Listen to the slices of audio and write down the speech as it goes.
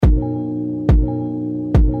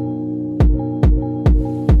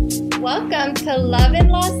Welcome to Love in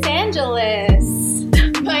Los Angeles.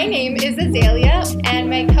 My name is Azalea, and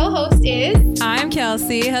my co-host is... I'm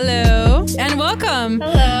Kelsey. Hello. And welcome.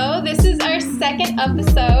 Hello. This is our second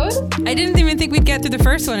episode. I didn't even think we'd get through the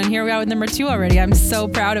first one, and here we are with number 2 already. I'm so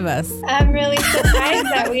proud of us. I'm really surprised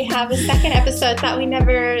that we have a second episode.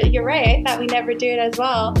 You're right. I thought we never do it as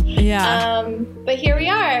well. Yeah. But here we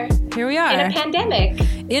are. Here we are. In a pandemic.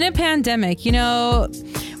 In a pandemic. You know,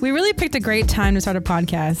 we really picked a great time to start a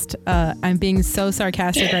podcast. I'm being so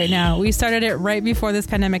sarcastic right now. We started it right before this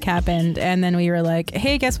pandemic happened, and then we were like,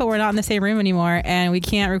 hey, guess what? We're not in the same room anymore, and we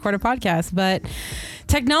can't record a podcast. But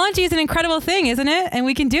technology is an incredible thing, isn't it? And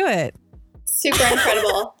we can do it. Super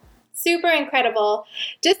incredible. Super incredible.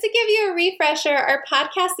 Just to give you a refresher, our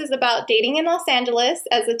podcast is about dating in Los Angeles,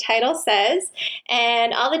 as the title says,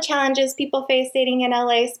 and all the challenges people face dating in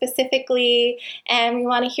LA specifically. And we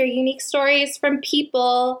want to hear unique stories from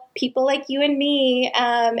people like you and me.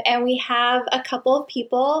 And we have a couple of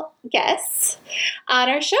guests on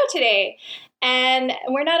our show today. And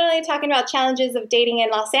we're not only talking about challenges of dating in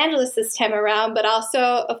Los Angeles this time around, but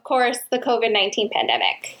also, of course, the COVID-19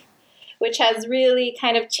 pandemic, which has really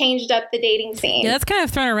kind of changed up the dating scene. Yeah, that's kind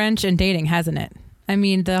of thrown a wrench in dating, hasn't it? I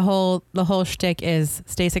mean, the whole shtick is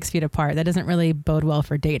stay 6 feet apart. That doesn't really bode well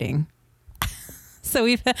for dating. So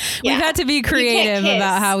we've had to be creative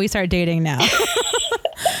about how we start dating now.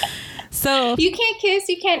 So you can't kiss,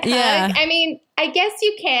 you can't hug. I mean, I guess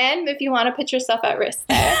you can if you want to put yourself at risk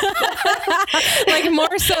there. Like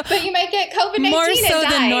more so, but you might get COVID-19 more so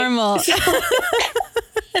than normal.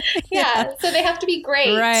 Yeah, so they have to be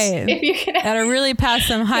great. Right. If you're gonna gotta really pass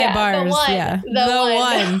some high bars. The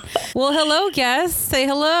one. Well, hello, guests. Say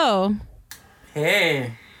hello.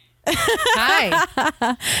 Hey. Hi.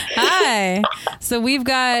 Hi. So we've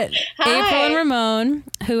got April and Ramon,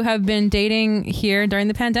 who have been dating here during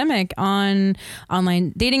the pandemic on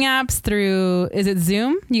online dating apps through, is it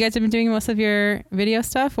Zoom? You guys have been doing most of your video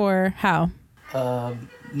stuff, or how?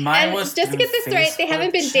 Mine was just to get this right, they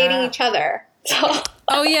haven't been dating each other. So.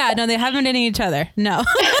 Oh yeah, no, they haven't been dating each other. No.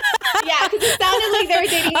 Yeah, because it sounded like they were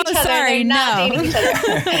dating each other. Sorry, they're not dating each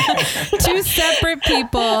other. 2 separate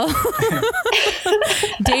people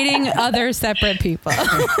dating other separate people.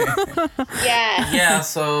 Yeah. Yeah,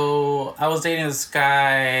 so I was dating this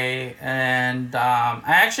guy, and I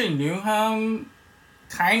actually knew him,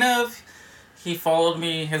 kind of. He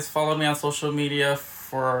has followed me on social media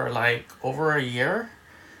for like over a year,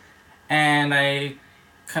 and I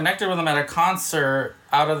connected with him at a concert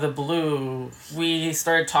out of the blue. We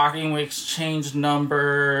started talking, we exchanged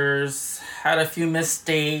numbers, had a few missed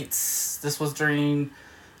dates. This was during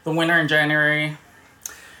the winter in January.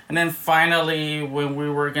 And then finally, when we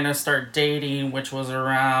were going to start dating, which was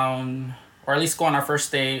around, or at least go on our first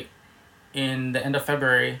date in the end of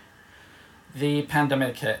February, the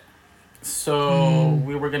pandemic hit. So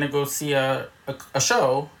we were going to go see a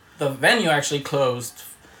show. The venue actually closed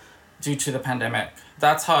due to the pandemic.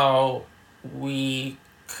 That's how we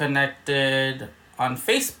connected on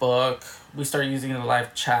Facebook. We started using the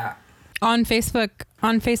live chat. On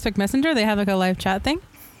Facebook Messenger, they have like a live chat thing?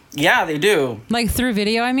 Yeah, they do. Like through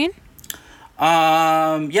video, I mean?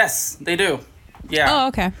 Yes, they do. Yeah. Oh,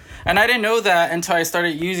 okay. And I didn't know that until I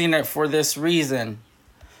started using it for this reason.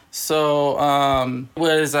 So,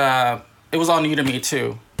 it was all new to me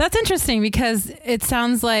too. That's interesting because it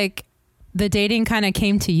sounds like the dating kind of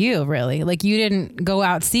came to you, really. Like you didn't go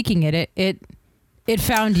out seeking it. It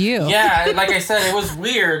found you. Yeah, like I said, it was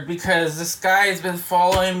weird because this guy has been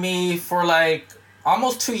following me for like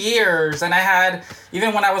almost 2 years. And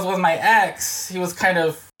even when I was with my ex, he was kind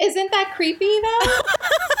of... Isn't that creepy though?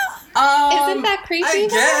 Isn't that creepy? I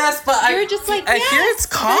guess, but you're just like, I hear it's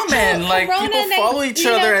common. Like people follow each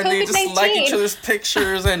other and they just COVID-19. like each other's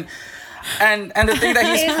pictures and the thing that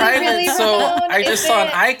he's private, really so I just saw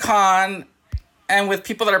an icon, and with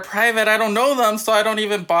people that are private, I don't know them, so I don't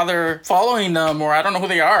even bother following them, or I don't know who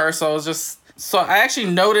they are. So I actually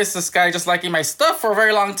noticed this guy just liking my stuff for a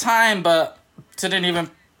very long time, but didn't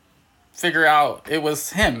even figure out it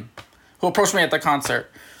was him who approached me at the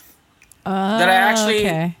concert. That I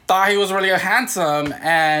actually thought he was really handsome,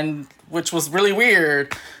 and which was really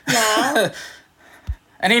weird. Yeah.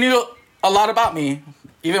 And he knew a lot about me,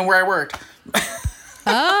 even where I worked.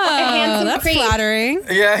 Oh, that's flattering.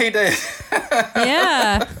 Yeah, he did.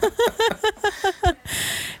 Yeah.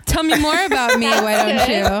 Tell me more about me, why don't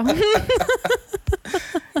you?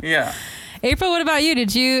 Yeah. April, what about you?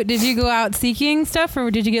 Did you go out seeking stuff, or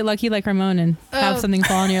did you get lucky like Ramon and have something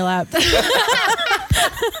fall in your lap?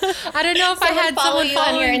 I don't know if I had someone follow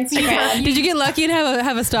you on your Instagram. Did you get lucky and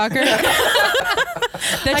have a stalker?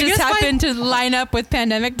 that just happened to line up with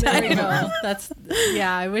pandemic time. There we go.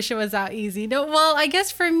 I wish it was that easy. No, well, I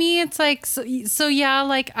guess for me, it's like, so yeah,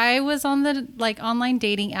 like I was on the like online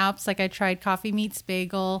dating apps. Like I tried Coffee Meets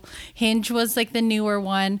Bagel. Hinge was like the newer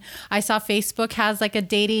one. I saw Facebook has like a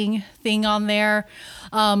dating thing on there.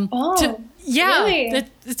 Really?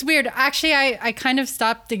 It's weird. Actually, I kind of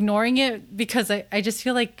stopped ignoring it because I just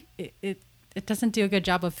feel like it doesn't do a good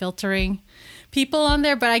job of filtering people on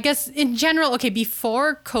there. But I guess in general, okay,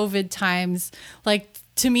 before COVID times, like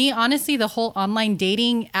to me, honestly, the whole online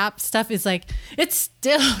dating app stuff is like, it's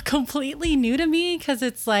still completely new to me because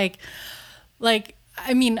it's like,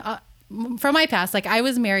 I mean, from my past, like I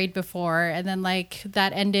was married before and then like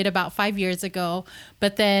that ended about 5 years ago.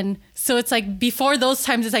 But then, so it's like before those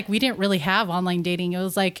times, it's like we didn't really have online dating. It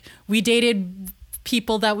was like we dated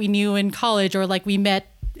people that we knew in college or like we met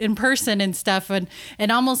in person and stuff. And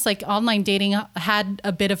almost like online dating had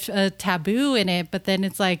a bit of a taboo in it. But then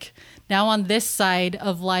it's like now on this side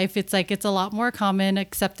of life, it's like it's a lot more common,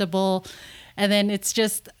 acceptable. And then it's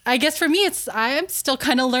just, I guess for me, I'm still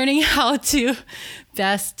kind of learning how to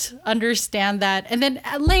best understand that. And then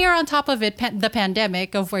layer on top of it, the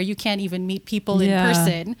pandemic of where you can't even meet people in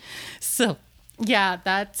person. So yeah,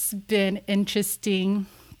 that's been interesting.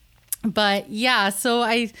 But yeah, so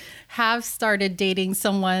I have started dating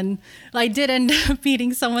someone. I did end up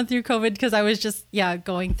meeting someone through COVID because I was just,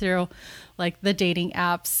 going through like the dating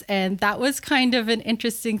apps. And that was kind of an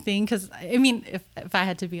interesting thing because, I mean, if I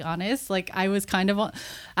had to be honest, like I was kind of,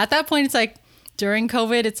 at that point, it's like during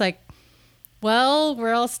COVID, it's like, well,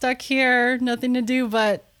 we're all stuck here, nothing to do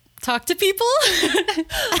but talk to people.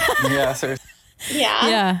 Yeah, seriously.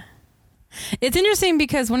 Yeah. It's interesting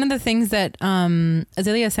because one of the things that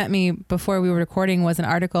Azalea sent me before we were recording was an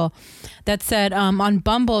article that said on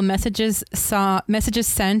Bumble, messages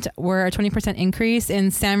sent were a 20% increase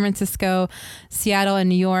in San Francisco, Seattle, and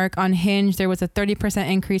New York. On Hinge, there was a 30%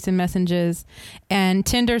 increase in messages. And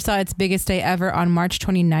Tinder saw its biggest day ever on March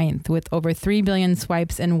 29th with over 3 billion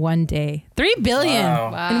swipes in one day. 3 billion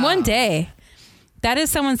in one day. That is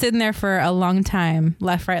someone sitting there for a long time.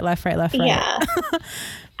 Left, right, left, right, left, right. Yeah.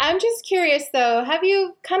 I'm just curious, though, have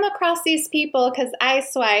you come across these people? Because I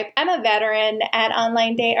swipe. I'm a veteran at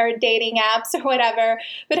online dating apps or whatever.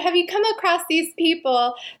 But have you come across these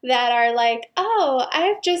people that are like, oh,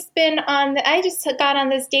 I just got on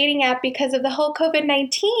this dating app because of the whole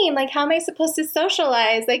COVID-19. Like, how am I supposed to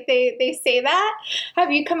socialize? Like, they say that. Have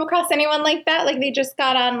you come across anyone like that? Like, they just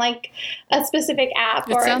got on like a specific app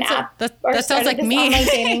or an app. That sounds like me. Online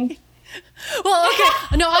dating. Well,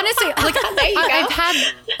 okay. No, honestly, like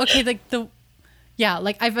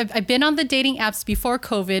I've been on the dating apps before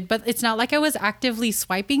COVID, but it's not like I was actively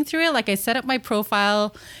swiping through it. Like I set up my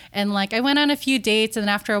profile and like I went on a few dates and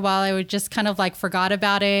then after a while I would just kind of like forgot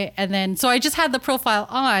about it. And then, so I just had the profile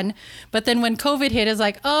on, but then when COVID hit, it's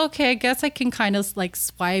like, oh, okay, I guess I can kind of like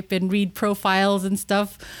swipe and read profiles and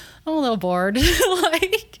stuff. I'm a little bored.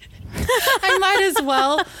 Like I might as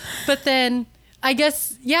well. But then I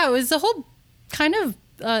guess, it was a whole kind of,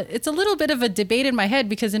 it's a little bit of a debate in my head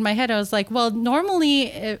because in my head I was like, well,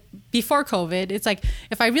 normally before COVID, it's like,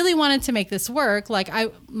 if I really wanted to make this work, like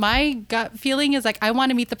my gut feeling is like, I want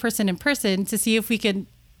to meet the person in person to see if we can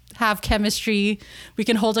have chemistry, we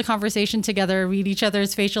can hold a conversation together, read each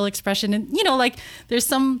other's facial expression. And, like there's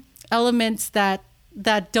some elements that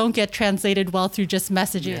don't get translated well through just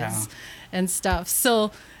messages and stuff. So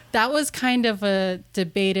that was kind of a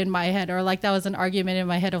debate in my head, or like that was an argument in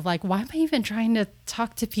my head of like, why am I even trying to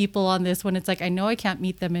talk to people on this when it's like, I know I can't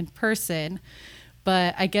meet them in person,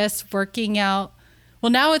 but I guess working out, well,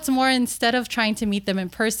 now it's more, instead of trying to meet them in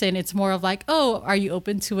person, it's more of like, oh, are you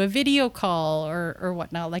open to a video call or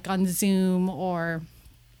whatnot, like on Zoom, or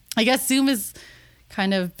I guess Zoom has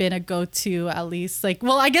kind of been a go-to at least. Like,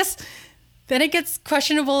 well, I guess then it gets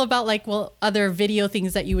questionable about like, well, other video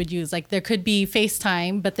things that you would use. Like there could be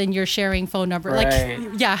FaceTime, but then you're sharing phone number. Right.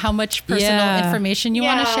 Like, how much personal information you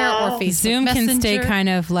want to share, or Facebook Zoom Messenger. can stay kind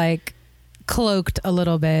of like cloaked a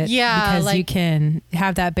little bit. Yeah. Because you can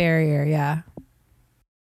have that barrier. Yeah.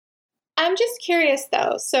 I'm just curious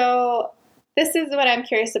though. So this is what I'm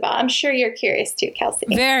curious about. I'm sure you're curious too, Kelsey.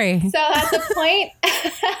 Very. So at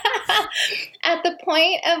the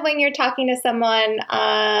point of when you're talking to someone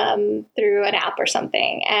through an app or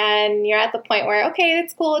something, and you're at the point where, okay,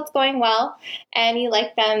 it's cool, it's going well, and you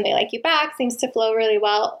like them, they like you back, seems to flow really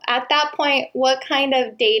well. At that point, what kind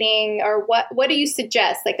of dating, or what do you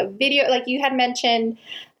suggest? Like a video, like you had mentioned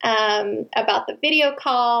about the video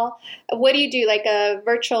call. What do you do? Like a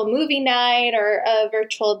virtual movie night or a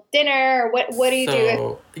virtual dinner? Or what do you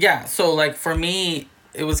do? Yeah. So like for me,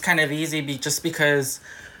 it was kind of easy just because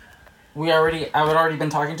I had already been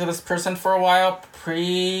talking to this person for a while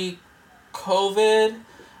pre-COVID,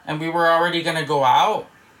 and we were already gonna go out.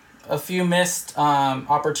 A few missed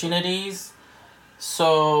opportunities.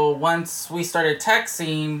 So once we started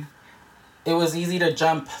texting, it was easy to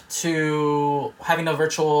jump to having a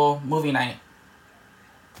virtual movie night.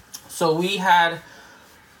 So we had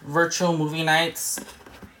virtual movie nights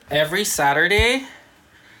every Saturday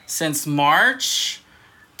since March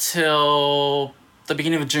till the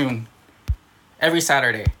beginning of June. Every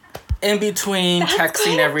Saturday. In between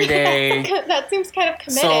texting every day. That seems kind of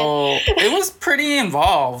committed. So it was pretty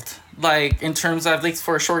involved, like in terms of, at least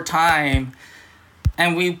for a short time.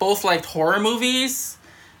 And we both liked horror movies.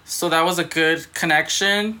 So that was a good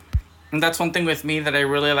connection. And that's one thing with me that I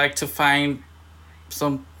really like to find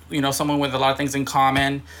someone with a lot of things in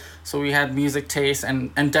common. So we had music taste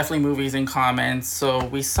and definitely movies in common. So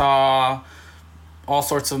we saw all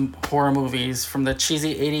sorts of horror movies, from the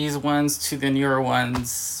cheesy 80s ones to the newer ones.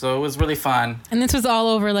 So it was really fun. And this was all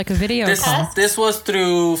over like a video call? This was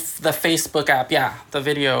through the Facebook app. Yeah, the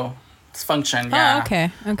video function. Yeah. Oh,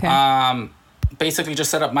 okay. Basically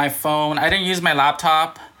just set up my phone. I didn't use my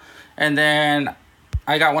laptop. And then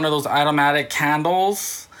I got one of those automatic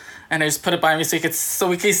candles. And I just put it by me so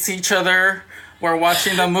we could see each other. We're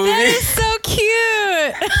watching the movie. That is so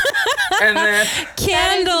cute. And then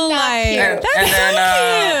candlelight. And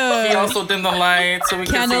then he also dimmed the light so we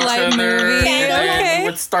could see each Candlelight other. movie. And then Okay. we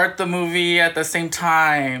would start the movie at the same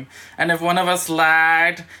time. And if one of us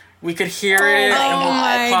lagged, we could hear it and we'll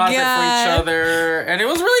my pause it for God. each other. And it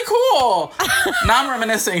was really cool. Now I'm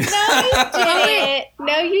reminiscing.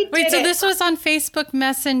 No, you didn't. Wait, so this was on Facebook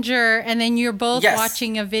Messenger, and then you're both Yes.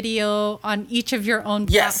 watching a video on each of your own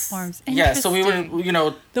Yes. platforms. Yeah, so we were,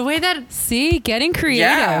 Interesting. The way that See, getting creative,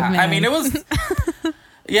 man. I mean, it was...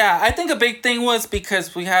 Yeah, I think a big thing was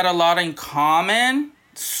because we had a lot in common.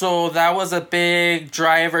 So that was a big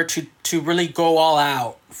driver to really go all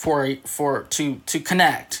out to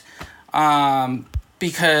connect.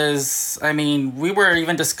 Because, I mean, we were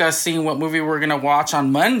even discussing what movie we were going to watch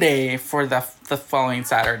on Monday for the following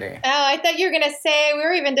Saturday. Oh, I thought you were going to say we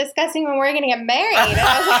were even discussing when we were going to get married. And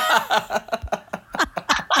I was like,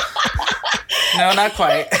 No, not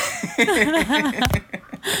quite.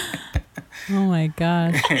 Oh my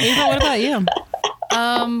gosh. Ava, what about you?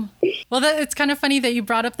 Well, it's kind of funny that you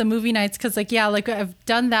brought up the movie nights because, like, yeah, like I've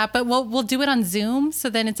done that, but we'll do it on Zoom. So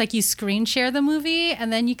then it's like you screen share the movie,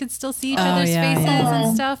 and then you could still see each other's faces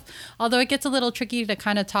and stuff. Although it gets a little tricky to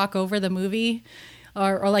kind of talk over the movie,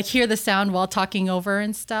 or like hear the sound while talking over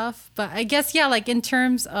and stuff. But I guess like in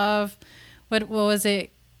terms of what was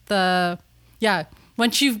it?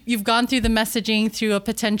 Once you've gone through the messaging through a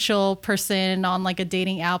potential person on like a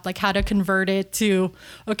dating app, like how to convert it to,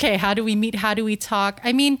 okay, how do we meet? How do we talk?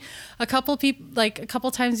 I mean, a couple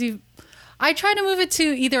times I try to move it to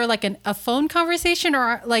either like a phone conversation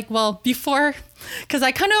or like, before, because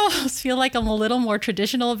I kind of almost feel like I'm a little more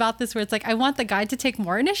traditional about this, where it's like I want the guy to take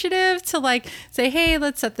more initiative to like say, hey,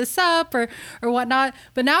 let's set this up or whatnot.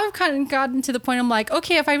 But now I've kind of gotten to the point I'm like,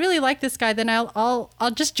 okay, if I really like this guy, then I'll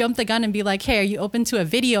just jump the gun and be like, hey, are you open to a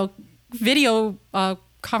video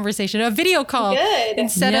conversation, a video call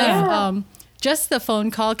instead of just the phone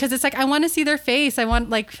call? Because it's like I want to see their face. I want,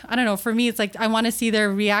 like, I don't know, for me it's like I want to see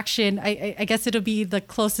their reaction. I guess it'll be the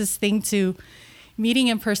closest thing to meeting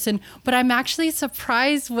in person. But I'm actually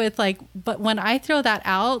surprised with but when I throw that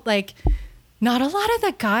out, like not a lot of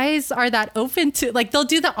the guys are that open to, like, they'll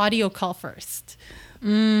do the audio call first.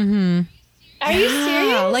 Mm-hmm. Are you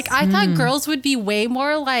serious? Like I thought girls would be way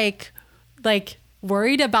more like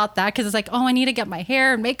worried about that, because it's like, oh, I need to get my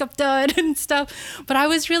hair and makeup done and stuff. But I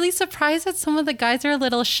was really surprised that some of the guys are a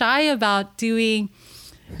little shy about doing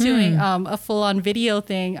a full-on video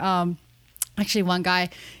thing. Actually, one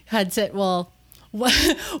guy had said, one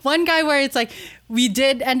guy where it's like we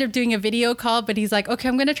did end up doing a video call, but he's like, okay,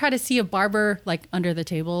 I'm gonna try to see a barber like under the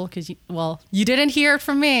table because you didn't hear it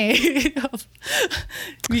from me.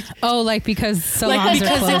 Because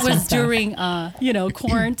it was during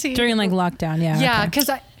quarantine, during like lockdown. Yeah. Because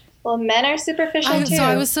well, men are superficial too. So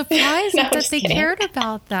I was surprised No, I'm that just they kidding. cared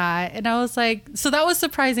about that, and I was like, so that was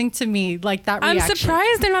surprising to me, like that I'm reaction.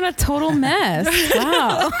 surprised they're not a total mess.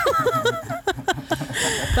 Wow.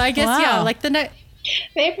 But I guess like the next.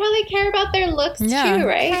 They probably care about their looks Yeah. too,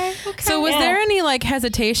 right? Okay. So was Yeah. there any like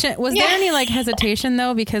hesitation? Was there any like hesitation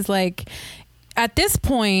though? Because like at this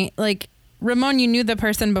point, like Ramon, you knew the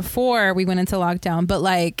person before we went into lockdown, but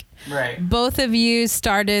like Right. both of you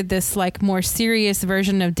started this like more serious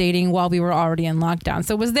version of dating while we were already in lockdown.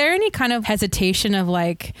 So was there any kind of hesitation of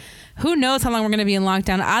like, who knows how long we're going to be in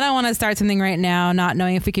lockdown. I don't want to start something right now, not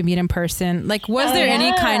knowing if we can meet in person. Like, was there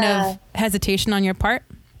any kind of hesitation on your part?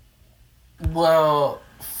 Well,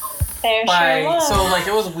 There sure was. so like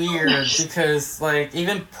it was weird because like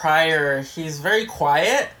even prior, he's very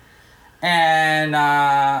quiet, and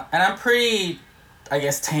I'm pretty, I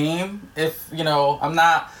guess, tame. If you know, I'm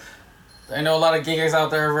not. I know a lot of giggers out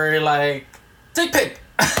there are very like dick pic.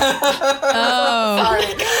 Oh, Sorry.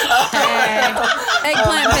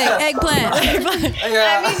 eggplant.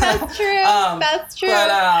 Yeah. I mean, that's true. That's true.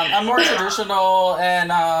 But I'm more traditional,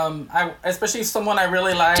 and I especially someone I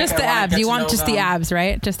really like. Just I the wanna abs. get You to want know just the them. abs,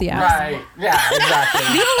 right? Just the abs. Right. Yeah. Exactly.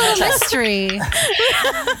 Leave a little mystery.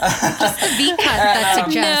 Just the V cut that No,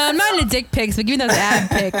 suggests. I'm not into dick pics, but give me those ab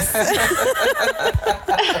pics.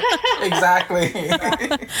 Exactly.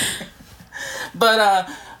 But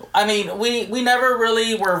I mean, we never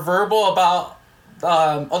really were verbal about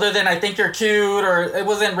other than I think you're cute, or it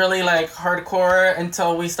wasn't really like hardcore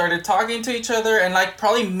until we started talking to each other, and like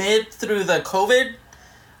probably mid through the COVID.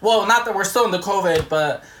 Well, not that we're still in the COVID,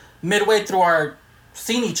 but midway through our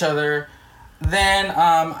seeing each other, then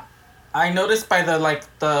I noticed by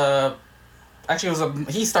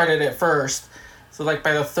he started it first. So like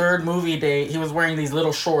by the third movie date, he was wearing these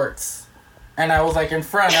little shorts. And I was like in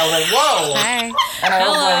front. I was like, whoa. Hi. And I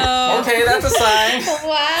was like, okay, that's a sign.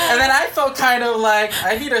 Wow. And then I felt kind of like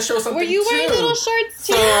I need to show something Were you wearing too. little shorts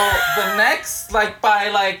too? So the next, like by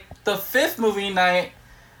like the fifth movie night,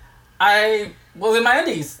 I was in my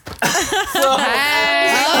undies. So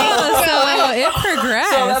Oh, so it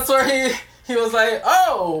progressed. so that's where he was like,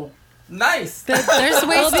 oh, nice. There's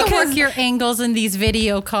ways to because- work your angles in these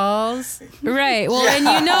video calls. Right. Well, and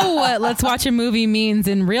you know what let's watch a movie means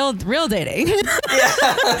in real dating.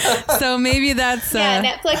 So maybe that's Yeah,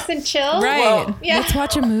 Netflix and chill. right. Well, yeah. Let's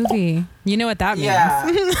watch a movie. You know what that means. Yeah.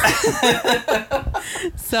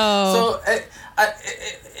 So, So,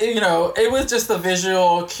 you know, it was just a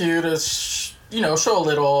visual cue to, show a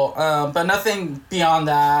little, but nothing beyond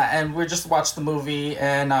that. And we just watched the movie,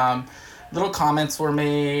 and little comments were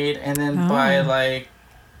made. And then by, like,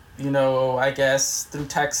 I guess through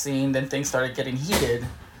texting, then things started getting heated,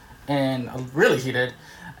 and really heated.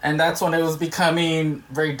 And that's when it was becoming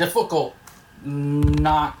very difficult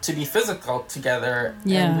not to be physical together.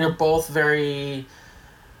 Yeah. And we're both very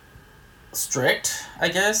strict, I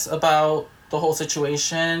guess, about the whole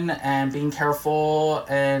situation and being careful.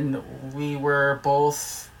 And we were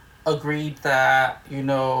both agreed that,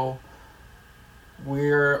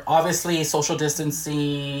 we're obviously social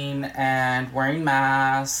distancing and wearing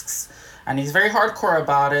masks. And he's very hardcore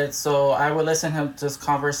about it. So I would listen to this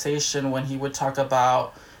conversation when he would talk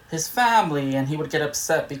about his family, and he would get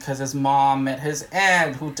upset because his mom met his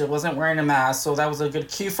aunt who wasn't wearing a mask. So that was a good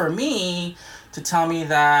cue for me to tell me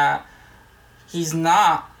that he's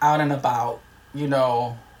not out and about,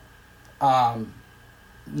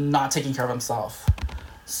 not taking care of himself.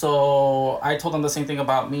 So I told him the same thing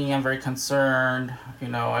about me. I'm very concerned.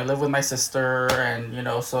 I live with my sister, and,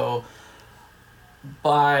 so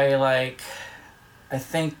by, I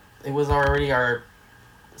think it was already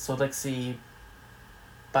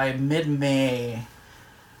by mid-May,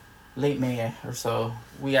 late May or so,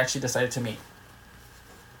 we actually decided to meet.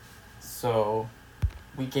 So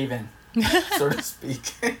we gave in, so to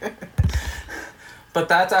speak. But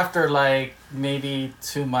that's after maybe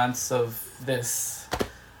 2 months of this,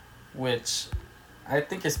 which I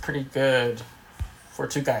think is pretty good for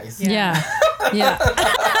two guys. yeah.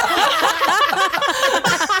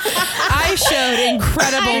 I showed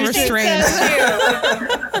incredible restraint.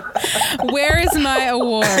 Where is my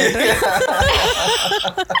award?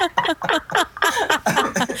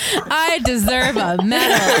 I deserve a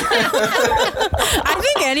medal. I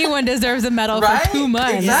think anyone deserves a medal Right? for 2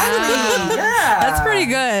 months. Exactly. Yeah. That's pretty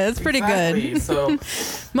good. That's pretty Exactly. good. So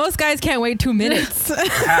Most guys can't wait 2 minutes.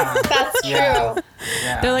 yeah. That's true. Yeah.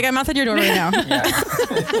 Yeah. They're like, I'm outside your door right now. Yeah.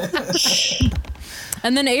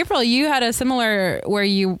 And then April, you had a similar where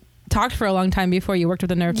you talked for a long time before you worked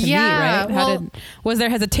with a nerve to Yeah, meet, right? well- Was there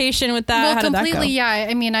hesitation with that? Well, How did that completely, go? yeah.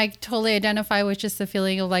 I mean, I totally identify with just the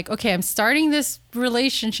feeling of like, okay, I'm starting this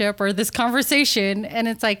relationship or this conversation, and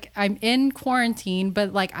it's like I'm in quarantine,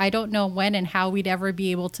 but like I don't know when and how we'd ever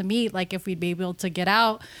be able to meet, like if we'd be able to get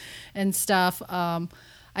out and stuff.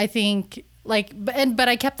 I think but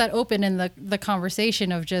I kept that open in the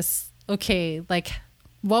conversation of just, okay, like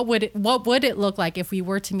what would it look like if we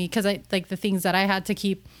were to meet? Because I like the things that I had to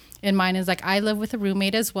keep in mind is like I live with a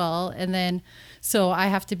roommate as well, and then so I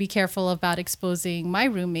have to be careful about exposing my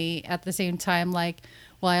roommate at the same time. Like,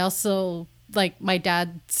 well, I also like my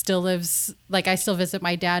dad still lives, like I still visit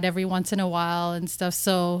my dad every once in a while and stuff.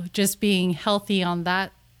 So just being healthy on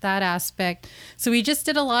that that aspect. So we just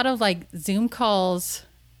did a lot of like Zoom calls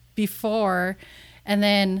before, and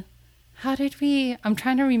then I'm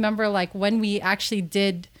trying to remember like when we actually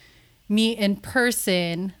did meet in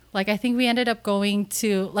person. Like I think we ended up going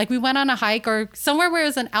to, like we went on a hike or somewhere where it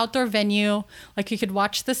was an outdoor venue, like you could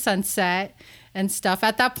watch the sunset and stuff.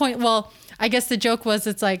 At that point, well, I guess the joke was,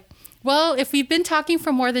 it's like, well, if we've been talking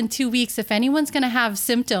for more than 2 weeks, if anyone's going to have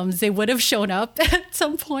symptoms, they would have shown up at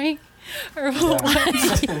some point. Or so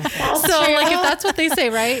like if that's what they say,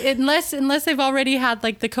 right? Unless they've already had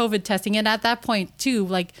like the COVID testing. And at that point too,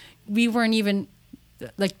 like we weren't even,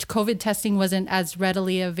 like COVID testing wasn't as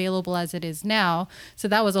readily available as it is now. So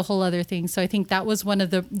that was a whole other thing. So I think that was one of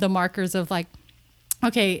the markers of like,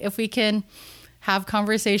 okay, if we can have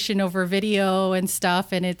conversation over video and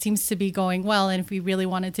stuff, and it seems to be going well. And if we really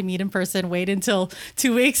wanted to meet in person, wait until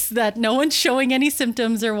 2 weeks that no one's showing any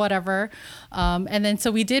symptoms or whatever. And then, so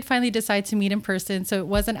we did finally decide to meet in person. So it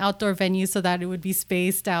was an outdoor venue so that it would be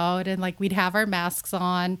spaced out, and like we'd have our masks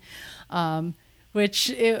on, which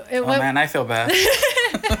it went, man, I feel bad.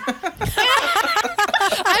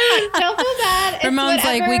 Don't feel bad. It's Ramon's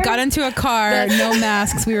like, we got into a car, no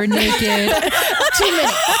masks, we were naked. 2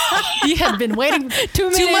 minutes. You had been waiting 2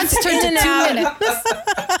 minutes. 2 months turned to 2 minutes.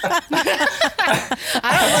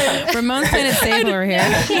 Ramon's playing it safe over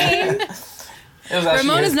here.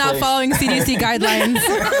 Ramon is not following CDC guidelines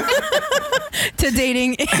to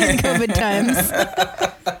dating in COVID times.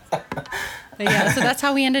 But yeah, so that's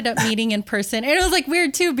how we ended up meeting in person. And it was like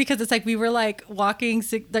weird too, because it's like we were like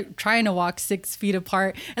trying to walk 6 feet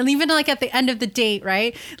apart. And even like at the end of the date,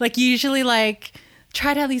 right? Like you usually like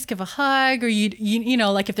try to at least give a hug, or you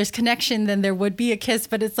know, like if there's connection, then there would be a kiss.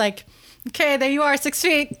 But it's like, okay, there you are, 6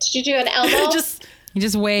 feet. Did you do an elbow? You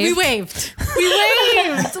just waved. We waved. Like,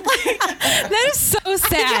 that is so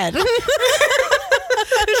sad.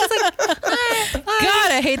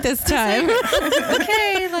 God, I hate this time.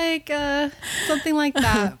 Okay, like something like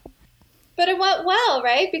that. But it went well,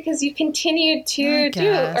 right? Because you continued to do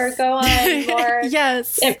or go on more.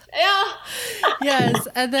 Yes. Yeah. Yes.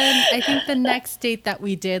 And then I think the next date that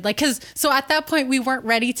we did, like, so at that point we weren't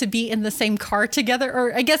ready to be in the same car together,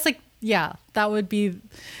 or I guess like, yeah, that would be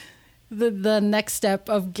the next step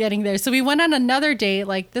of getting there. So we went on another date.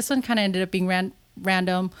 Like this one kind of ended up being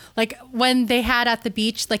random. Like when they had at the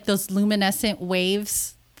beach, like those luminescent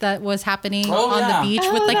waves that was happening on the beach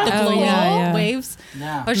with like the glowing waves.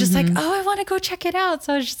 Yeah. I was just like, oh, I want to go check it out.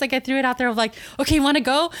 So I was just like, I threw it out there of like, okay, you want to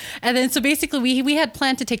go? And then so basically we had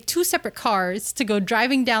planned to take 2 separate cars to go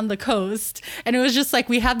driving down the coast. And it was just like,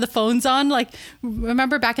 we had the phones on. Like,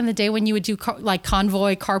 remember back in the day when you would do like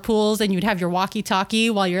convoy carpools and you'd have your walkie-talkie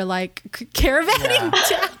while you're like caravanning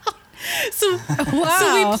down? So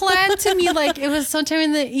we planned to meet, like it was sometime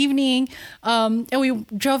in the evening, and we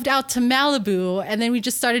drove out to Malibu, and then we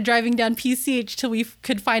just started driving down PCH till we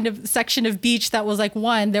could find a section of beach that was like,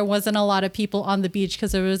 one, there wasn't a lot of people on the beach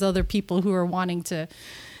because there was other people who were wanting to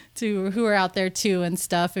who were out there too and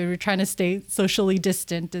stuff, and we were trying to stay socially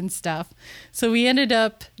distant and stuff. So we ended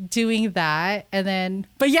up doing that, and then,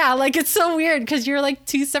 but yeah, like it's so weird because you're like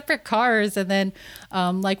 2 separate cars, and then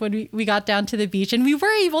like when we got down to the beach and we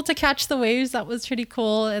were able to catch the waves, that was pretty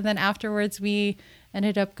cool. And then afterwards we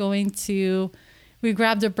ended up we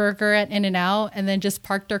grabbed a burger at In-N-Out and then just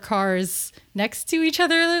parked our cars next to each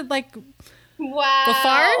other, like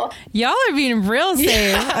wow. Y'all are being real safe.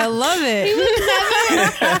 Yeah. I love it.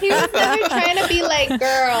 He was never trying to be like,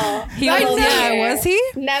 girl. Was he?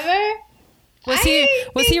 Never. Was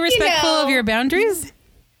he respectful of your boundaries?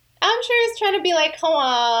 I'm sure he's trying to be like, come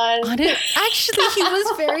on. Actually, he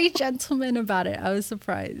was very gentleman about it. I was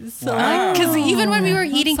surprised. So like, because even when we were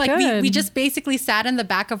eating, like we just basically sat in the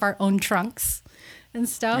back of our own trunks and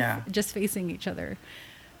stuff, just facing each other.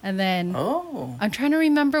 And then I'm trying to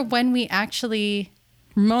remember when we actually.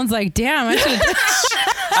 Ramon's like, damn, I should have.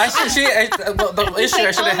 The issue I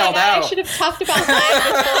should have held out. I should have talked about mine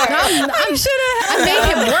before.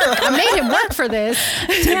 I made him work for this.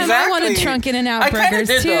 Damn, exactly. I wanted trunk In-N-Out burgers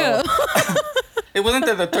did, too. It wasn't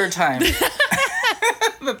the third time.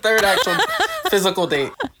 The third actual physical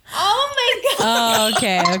date. Oh my Oh,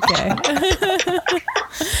 god. okay.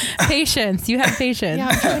 Patience. You have patience. Yeah,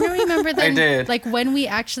 I'm trying to remember then. I did. Like when we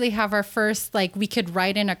actually have our first, like we could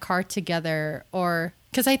ride in a car together, or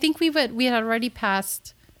because I think we had already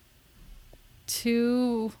passed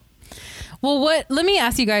 2. Well, let me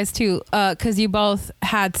ask you guys too, because you both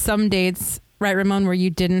had some dates, right, Ramon, where you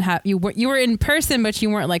didn't have, you were in person, but you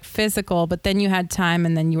weren't like physical, but then you had time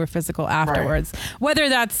and then you were physical afterwards. Right. Whether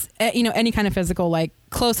that's, any kind of physical, like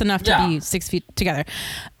close enough to be 6 feet together.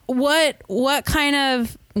 What kind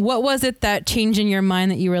of what was it that changed in your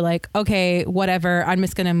mind that you were like, okay, whatever, I'm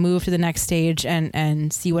just going to move to the next stage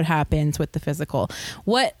and see what happens with the physical?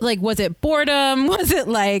 What, like, was it boredom? Was it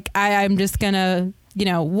like, I'm just going to, you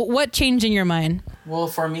know, what changed in your mind? Well,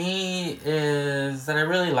 for me is that I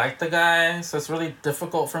really like the guy. So it's really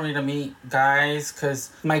difficult for me to meet guys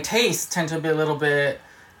because my tastes tend to be a little bit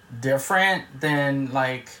different than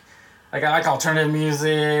like I like alternative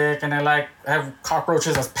music, and I have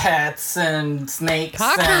cockroaches as pets and snakes.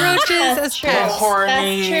 Cockroaches as pets.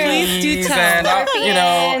 Horny. Please do tell. And, you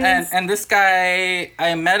know, and this guy,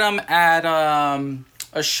 I met him at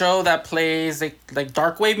a show that plays like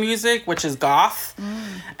dark wave music, which is goth,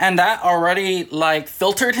 and that already like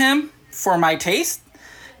filtered him for my taste.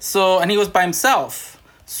 So, and he was by himself,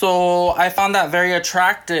 so I found that very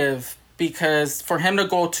attractive. Because for him to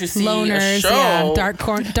go to see loners, a show, yeah. dark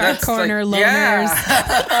corner loners,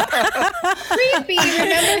 yeah. Creepy,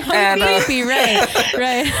 remember? And, creepy,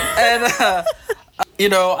 right. And you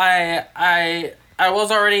know, I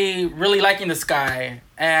was already really liking this guy,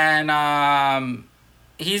 and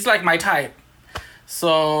he's like my type,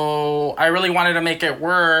 so I really wanted to make it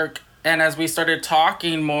work. And as we started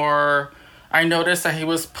talking more, I noticed that he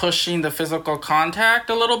was pushing the physical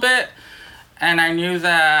contact a little bit, and I knew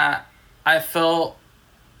that. I felt,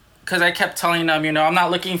 because I kept telling him, you know, I'm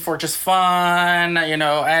not looking for just fun, you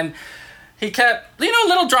know, and he kept, you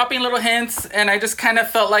know, dropping little hints, and I just kind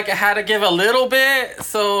of felt like I had to give a little bit.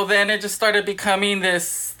 So then it just started becoming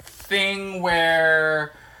this thing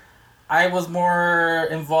where I was more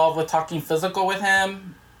involved with talking physical with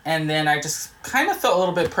him, and then I just kind of felt a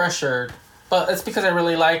little bit pressured, but it's because I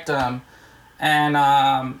really liked him. And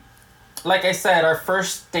like I said, our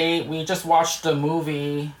first date, we just watched a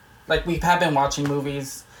movie. Like, we have been watching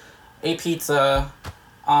movies, ate pizza,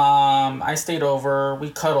 I stayed over,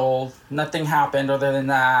 we cuddled, nothing happened other than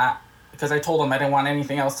that, because I told him I didn't want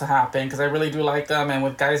anything else to happen, because I really do like them, and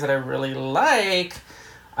with guys that I really like,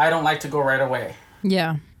 I don't like to go right away.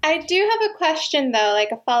 Yeah. I do have a question, though,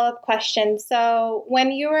 like a follow-up question. So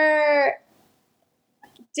when you were...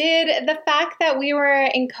 Did the fact that we were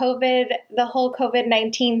in COVID, the whole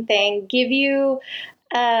COVID-19 thing, give you...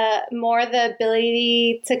 more the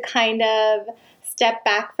ability to kind of step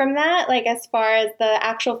back from that, like as far as the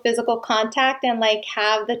actual physical contact, and like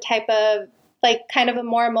have the type of like kind of a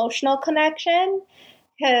more emotional connection?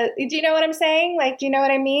 Do you know what I'm saying? Like, do you know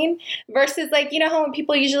what I mean? Versus like, you know how when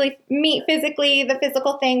people usually meet physically, the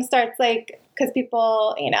physical thing starts like, because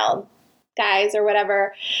people, you know, guys or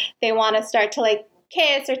whatever, they want to start to like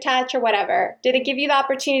kiss or touch or whatever. Did it give you the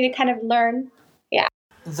opportunity to kind of learn? Yeah.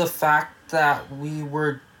 The fact that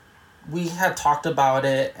we had talked about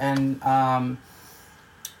it, and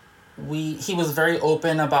he was very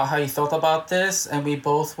open about how he felt about this, and we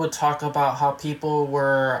both would talk about how people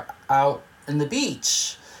were out in the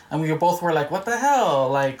beach, and we both were like, what the hell,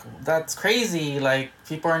 like that's crazy, like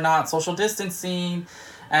people are not social distancing.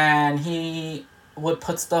 And he would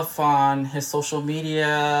put stuff on his social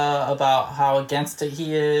media about how against it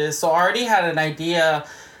he is, so I already had an idea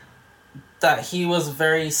that he was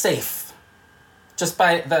very safe just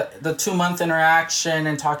by the 2-month interaction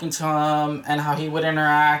and talking to him, and how he would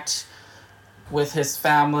interact with his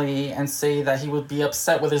family and say that he would be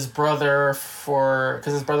upset with his brother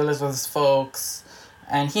because his brother lives with his folks,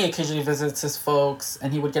 and he occasionally visits his folks,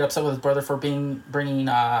 and he would get upset with his brother for bringing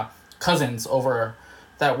cousins over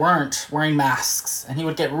that weren't wearing masks, and he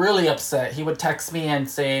would get really upset. He would text me and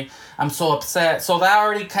say, I'm so upset. So that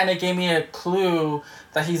already kind of gave me a clue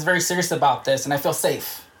that he's very serious about this, and I feel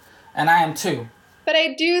safe, and I am too. But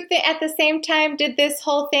I do think at the same time, did this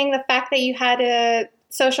whole thing, the fact that you had to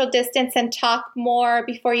social distance and talk more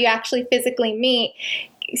before you actually physically meet,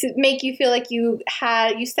 make you feel like you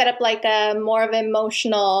set up like a more of an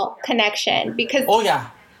emotional connection? Because oh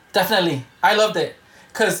yeah, definitely, I loved it,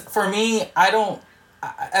 because for me, I don't,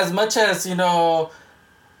 as much as you know,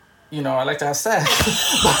 I like to have sex.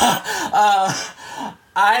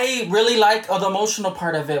 I really like the emotional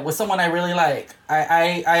part of it with someone I really like.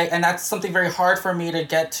 I and that's something very hard for me to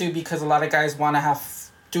get to, because a lot of guys want to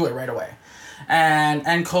do it right away.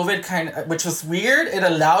 And COVID which was weird, it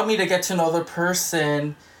allowed me to get to know the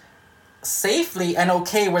person safely and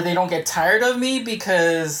okay, where they don't get tired of me,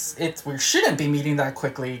 because we shouldn't be meeting that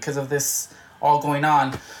quickly because of this all going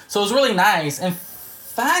on. So it was really nice. In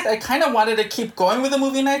fact, I kind of wanted to keep going with the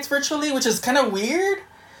movie nights virtually, which is kind of weird,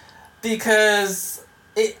 because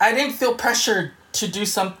I didn't feel pressured to do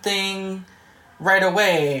something right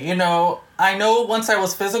away. You know, I know once I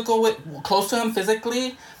was close to him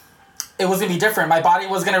physically, it was gonna be different. My body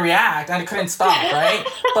was gonna react, and I couldn't stop, right?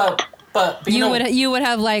 But you would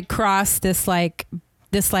have like crossed this like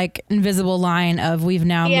this like invisible line of we've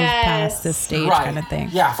now moved past this stage kind of thing.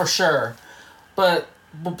 Yeah, for sure. But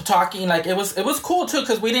talking like it was cool too,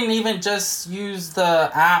 because we didn't even just use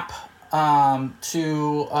the app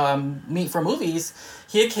to meet for movies.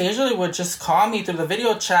 He occasionally would just call me through the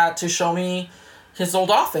video chat to show me his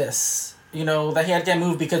old office, you know, that he had to get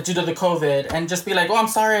moved because due to the COVID, and just be like, oh, I'm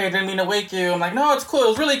sorry, I didn't mean to wake you. I'm like, no, it's cool, it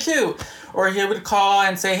was really cute. Or he would call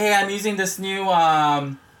and say, hey, I'm using this new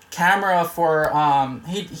camera for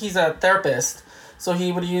he's a therapist, so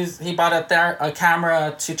he bought a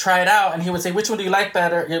camera to try it out, and he would say, which one do you like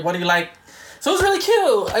better, what do you like? So it was really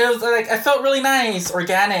cute. It was like, I felt really nice,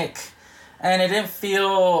 organic, and it didn't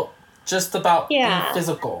feel just about being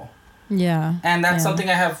physical. And that's something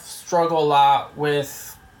I have struggled a lot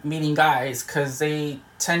with meeting guys, because they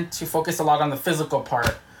tend to focus a lot on the physical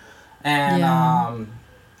part, and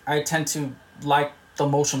I tend to like the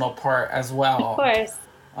emotional part as well. Of course.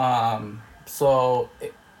 So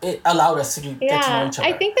it allowed us to get to know each other.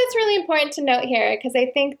 I think that's really important to note here, because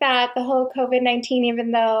I think that the whole COVID-19,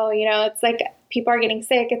 even though, you know, it's like people are getting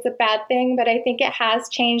sick, it's a bad thing, but I think it has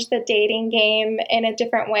changed the dating game in a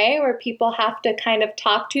different way, where people have to kind of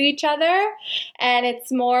talk to each other, and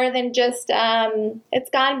it's more than just, it's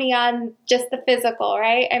gone beyond just the physical,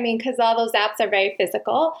 right? I mean, because all those apps are very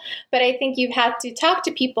physical, but I think you have to talk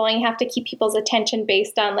to people, and you have to keep people's attention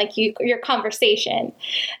based on like your conversation,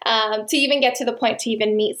 to even get to the point to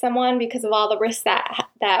even meet someone, because of all the risks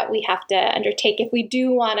that we have to undertake if we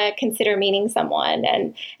do want to consider meeting someone,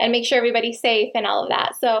 and make sure everybody's safe and all of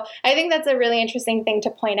that. So I think that's a really interesting thing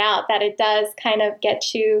to point out, that it does kind of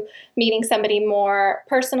get you meeting somebody more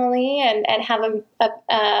personally and have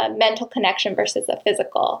a mental connection versus a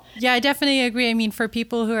physical. Yeah, I definitely agree. I mean, for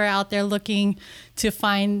people who are out there looking to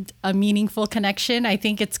find a meaningful connection, I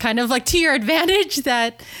think it's kind of like to your advantage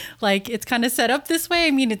that like it's kind of set up this way.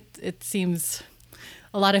 I mean, it seems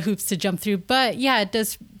a lot of hoops to jump through, but yeah, it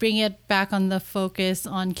does bring it back on the focus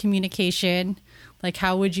on communication. Like,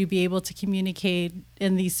 how would you be able to communicate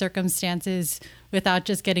in these circumstances without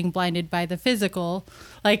just getting blinded by the physical?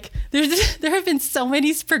 Like, there have been so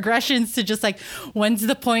many progressions to just like, when's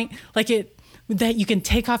the point, like that you can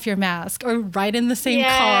take off your mask or ride in the same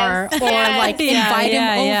car, or like invite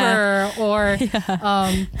him over, or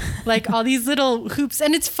like all these little hoops.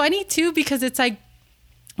 And it's funny too, because it's like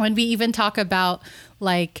when we even talk about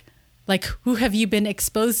like who have you been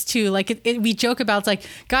exposed to? Like we joke about, it's like,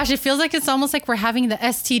 gosh, it feels like it's almost like we're having the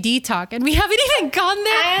STD talk, and we haven't even gone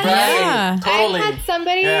there. Totally. I've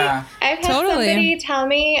had somebody tell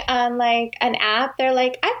me on like an app, they're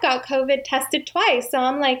like, I've got COVID tested twice, so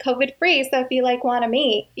I'm like COVID free. So if you like want to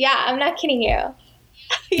meet, I'm not kidding you.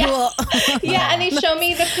 And they show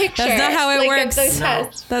me the picture. That's not how it works. No.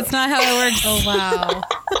 That's not how it works. Oh wow.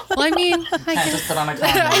 Well, I mean, I can't just put on a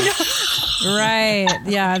condom. Right.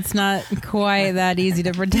 Yeah, it's not quite that easy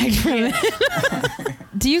to protect from it.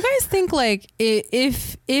 Do you guys think like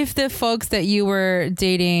if the folks that you were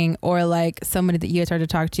dating, or like somebody that you had started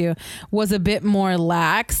to talk to, was a bit more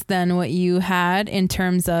lax than what you had in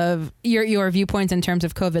terms of your viewpoints in terms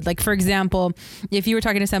of COVID? Like, for example, if you were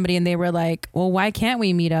talking to somebody and they were like, well, why can't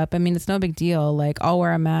we meet up? I mean, it's no big deal. Like, I'll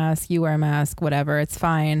wear a mask, you wear a mask, whatever, it's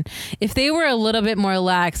fine. If they were a little bit more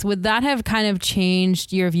lax, would that have kind of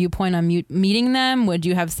changed your viewpoint on meeting them? Would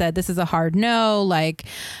you have said, this is a hard no, like,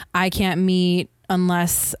 I can't meet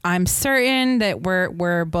unless I'm certain that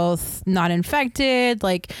we're both not infected?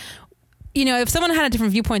 Like, you know, if someone had a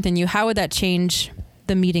different viewpoint than you, how would that change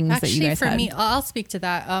the meetings that you guys had? Actually, for me, I'll speak to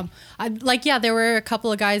that. There were a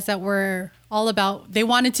couple of guys that were all about, they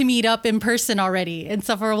wanted to meet up in person already and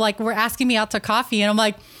stuff. Or like, we're asking me out to coffee, and I'm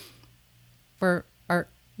like,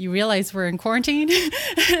 you realize we're in quarantine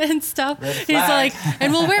and stuff. He's like,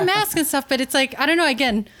 and we'll wear masks and stuff, but it's like, I don't know,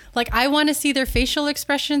 again, like I want to see their facial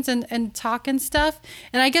expressions and talk and stuff.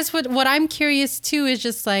 And I guess what I'm curious too is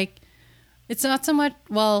just like, it's not so much,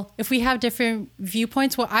 well, if we have different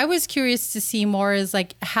viewpoints, what I was curious to see more is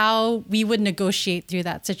like how we would negotiate through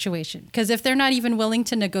that situation. Because if they're not even willing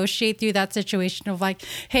to negotiate through that situation of like,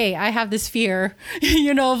 hey, I have this fear,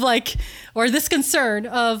 you know, of like, or this concern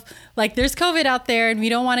of like, there's COVID out there and we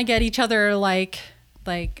don't want to get each other like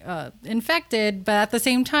infected, but at the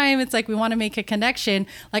same time it's like we want to make a connection.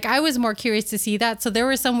 Like I was more curious to see that. So there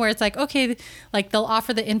were some where it's like, okay, like they'll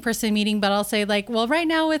offer the in-person meeting, but I'll say like, well, right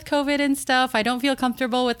now with COVID and stuff, I don't feel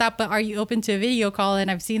comfortable with that, but are you open to a video call? And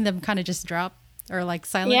I've seen them kind of just drop or like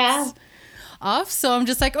silence off. So I'm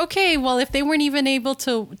just like, okay, well, if they weren't even able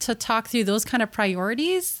to talk through those kind of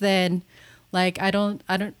priorities, then like I don't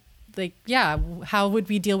like, how would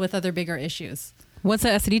we deal with other bigger issues? What's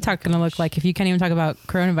that STD talk going to look like if you can't even talk about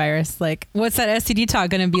coronavirus? Like, what's that STD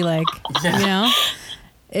talk going to be like? You know?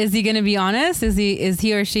 Is he going to be honest? Is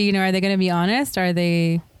he or she, are they going to be honest? Are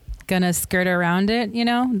they going to skirt around it?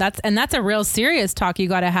 That's a real serious talk you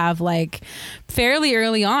got to have like fairly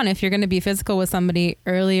early on. If you're going to be physical with somebody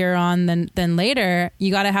earlier on than later,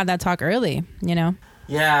 you got to have that talk early,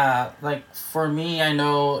 Yeah, like for me, I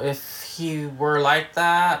know if he were like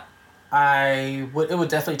that, it would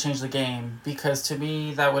definitely change the game, because to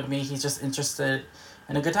me that would mean he's just interested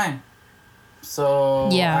in a good time. So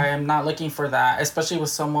yeah. I am not looking for that, especially with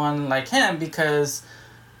someone like him, because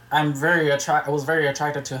I was very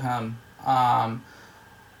attracted to him.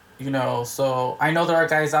 So I know there are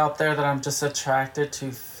guys out there that I'm just attracted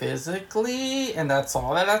to physically, and that's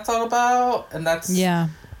all about. And that's,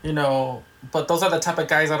 but those are the type of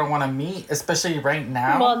guys I don't want to meet, especially right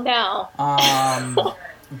now. Well, now.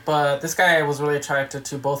 But this guy I was really attracted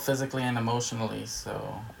to both physically and emotionally,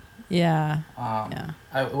 so. Yeah.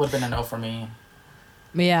 It would have been a no for me.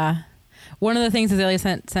 Yeah. One of the things Azalea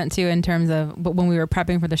sent to in terms of when we were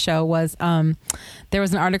prepping for the show was there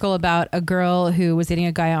was an article about a girl who was dating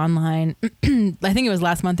a guy online. I think it was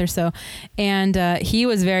last month or so. And he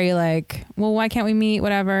was very like, well, why can't we meet?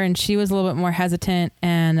 Whatever. And she was a little bit more hesitant.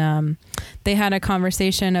 And they had a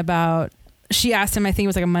conversation about, she asked him, I think it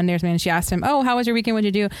was like a Monday or something, and she asked him, oh, how was your weekend? What'd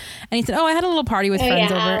you do? And he said, oh, I had a little party with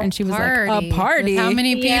friends over. And she was like, a party? With how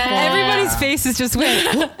many people? Yeah. Everybody's faces just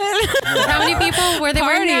went. How many people were they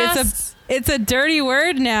wearing masks? It's a dirty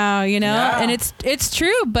word now, Yeah. and it's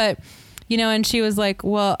true, but and she was like,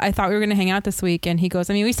 well, I thought we were going to hang out this week. And he goes,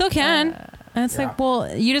 I mean, we still can. And it's like,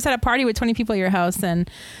 well, you just had a party with 20 people at your house, and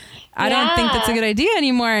I don't think that's a good idea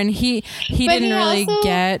anymore. And he didn't really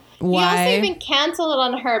get why. He also even canceled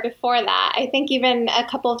on her before that. I think even a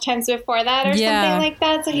couple of times before that or something like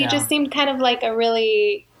that. So he just seemed kind of like a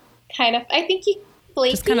really kind of, I think he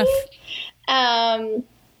flaky. Just kind of, And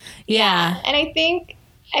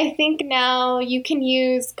I think now you can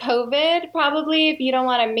use COVID probably if you don't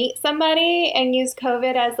want to meet somebody, and use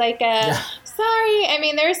COVID as like sorry. I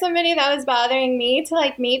mean, there was somebody that was bothering me to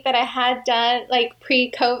like meet that I had done like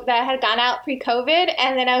pre-COVID, that I had gone out pre-COVID.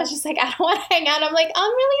 And then I was just like, I don't want to hang out. I'm like,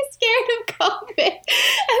 I'm really scared of COVID.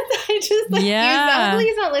 And so I just like use that. Hopefully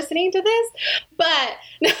he's not listening to this, but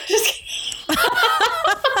no, just kidding.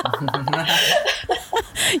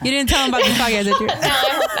 You didn't tell him about the podcast, did you? No, I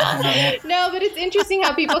hope not. No, but it's interesting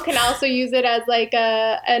how people can also use it as like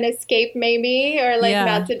an escape maybe, or like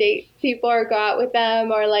not to date people or go out with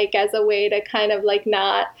them, or like as a way to kind of like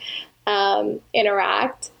not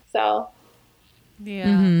interact. So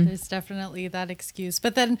yeah, there's definitely that excuse.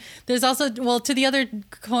 But then there's also, to the other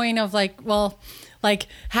coin of like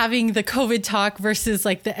having the COVID talk versus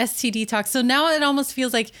like the STD talk. So now it almost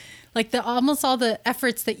feels like almost all the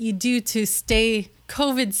efforts that you do to stay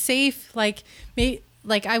COVID safe, like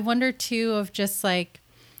I wonder too of just like,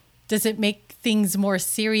 does it make things more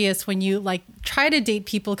serious when you like try to date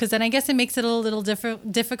people? Because then I guess it makes it a little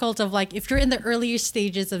difficult of like, if you're in the earlier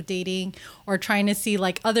stages of dating or trying to see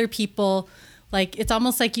like other people, like it's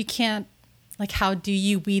almost like you can't, like, how do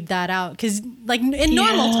you weed that out? Because like in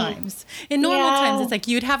normal times, it's like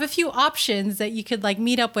you'd have a few options that you could like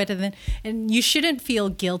meet up with, and you shouldn't feel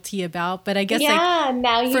guilty about. But I guess like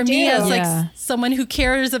now you for do. me as like someone who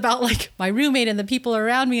cares about like my roommate and the people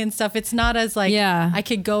around me and stuff, it's not as like I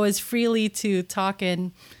could go as freely to talk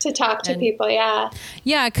to people.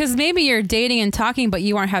 Yeah, because maybe you're dating and talking, but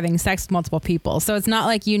you aren't having sex with multiple people. So it's not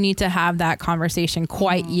like you need to have that conversation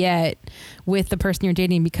quite yet with the person you're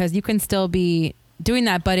dating, because you can still be doing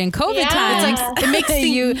that. But in COVID times, it makes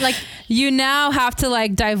you like you now have to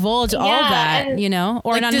like divulge all that,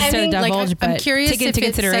 or like, not necessarily divulge, but I'm curious take into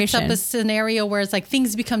consideration. Sets up a scenario where it's like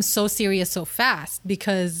things become so serious so fast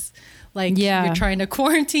because like you're trying to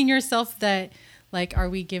quarantine yourself, that like, are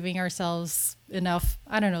we giving ourselves enough,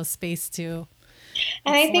 I don't know, space to?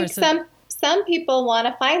 And I think some people want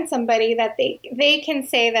to find somebody that they can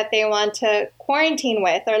say that they want to quarantine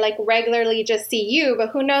with, or like regularly just see you, but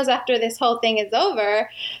who knows after this whole thing is over,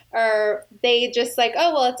 or they just like,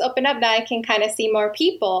 oh, well, it's open up now, I can kind of see more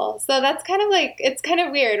people. So that's kind of like, it's kind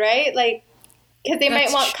of weird, right? Like, because they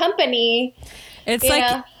might want company.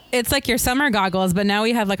 It's like your summer goggles, but now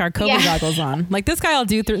we have like our COVID goggles on. Like this guy will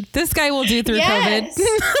do through COVID.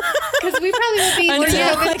 Because we probably will be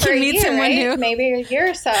COVID for a year, right? New. Maybe a year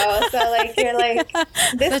or so. So like you're like,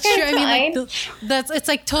 this guy's fine. I mean, it's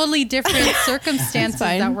like totally different circumstances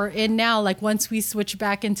that we're in now. Like once we switch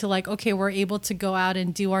back into like, okay, we're able to go out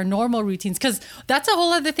and do our normal routines, because that's a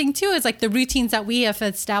whole other thing too. Is like the routines that we have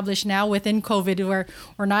established now within COVID, where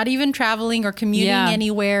we're not even traveling or commuting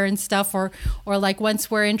anywhere and stuff, or like once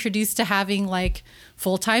we're introduced to having like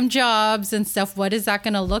full-time jobs and stuff, what is that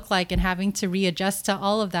going to look like, and having to readjust to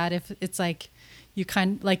all of that if it's like you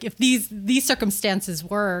like if these circumstances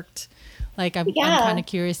worked, like I'm kind of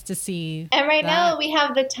curious to see. And right now we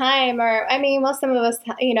have the time, well, some of us,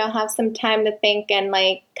 have some time to think and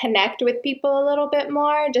like connect with people a little bit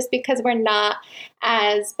more, just because we're not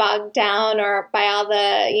as bogged down or by all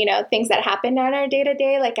the, things that happen on our day to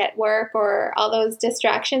day, like at work or all those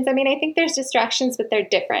distractions. I think there's distractions, but they're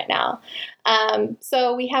different now.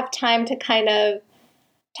 So we have time to kind of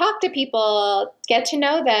talk to people, get to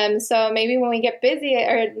know them. So maybe when we get busy,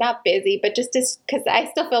 or not busy, but just because I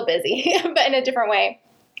still feel busy, but in a different way.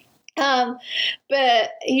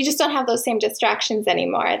 But you just don't have those same distractions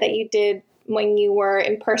anymore that you did when you were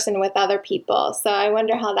in person with other people. So I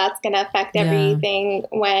wonder how that's going to affect everything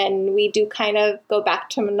when we do kind of go back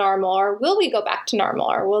to normal, or will we go back to normal,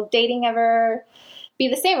 or will dating ever be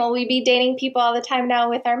the same? Will we be dating people all the time now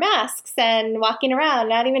with our masks and walking around,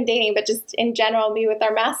 not even dating, but just in general be with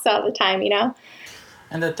our masks all the time,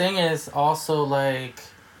 And the thing is also, like,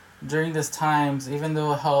 during these times, even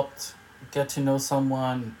though it helped get to know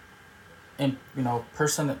someone in,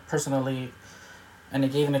 personally, and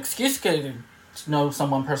it gave an excuse to get to know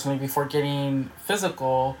someone personally before getting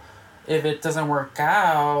physical, if it doesn't work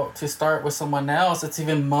out to start with someone else, it's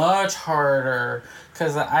even much harder.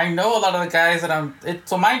 Because I know a lot of the guys that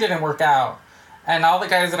so mine didn't work out. And all the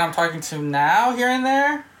guys that I'm talking to now, here and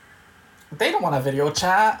there, they don't want a video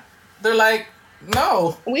chat. They're like,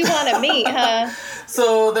 no. We want to meet, huh?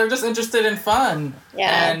 So they're just interested in fun.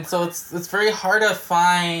 Yeah. And so it's very hard to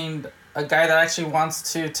find a guy that actually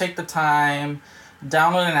wants to take the time,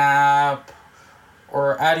 download an app,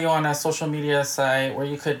 or add you on a social media site where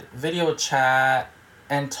you could video chat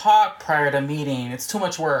and talk prior to meeting. It's too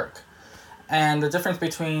much work. And the difference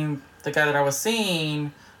between the guy that I was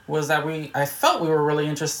seeing was that I felt we were really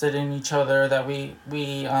interested in each other, that we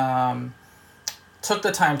took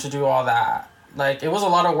the time to do all that. Like, it was a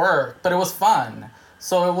lot of work, but it was fun.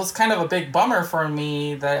 So it was kind of a big bummer for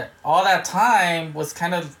me that all that time was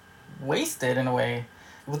kind of wasted in a way.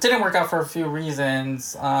 It didn't work out for a few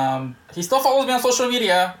reasons. He still follows me on social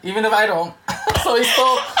media, even if I don't. So he's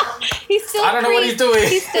still I don't know what he's doing.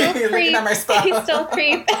 He's still he's looking at my stuff. He's still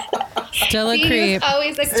creep. Still a creep.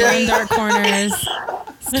 Always a Still in dark corners.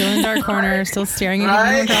 Still in dark corners. Still staring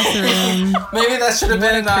at him across the room. Maybe that should have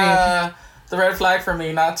been the red flag for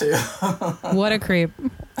me not to. What a creep.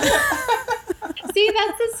 See,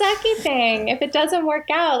 that's the sucky thing. If it doesn't work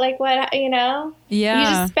out, like what, Yeah. You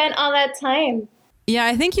just spent all that time. Yeah,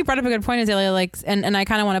 I think you brought up a good point, Azalea. Like, and I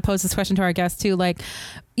kind of want to pose this question to our guests too. Like,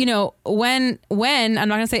 when I'm not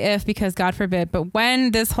gonna say if, because God forbid, but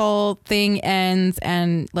when this whole thing ends,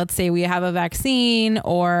 and let's say we have a vaccine,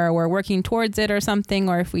 or we're working towards it, or something,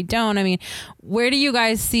 or if we don't, where do you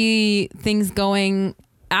guys see things going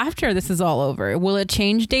after this is all over? Will it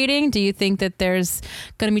change dating? Do you think that there's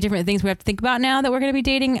going to be different things we have to think about now that we're going to be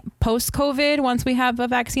dating post-COVID once we have a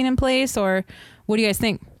vaccine in place, or what do you guys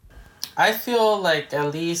think? I feel like,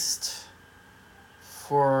 at least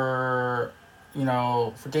for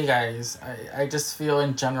gay guys, I just feel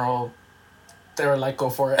in general they're like, go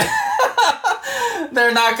for it.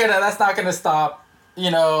 That's not gonna stop.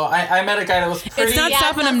 I met a guy that was pretty. It's not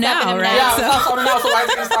stopping him now, right? Yeah, it's not stopping him now, so why is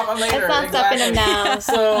it gonna stop him later? It's not stopping him now.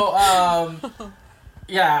 So,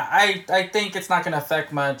 yeah, I think it's not gonna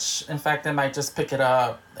affect much. In fact, it might just pick it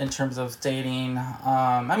up in terms of dating.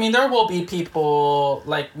 There will be people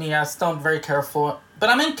like me. I'm still very careful, but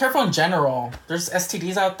I'm careful in general. There's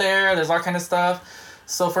STDs out there. There's all kind of stuff.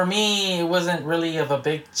 So for me, it wasn't really of a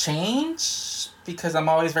big change because I'm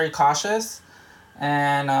always very cautious.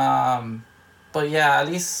 And but yeah, at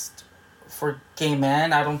least for gay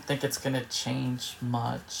men, I don't think it's gonna change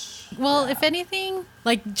much. Well, if anything,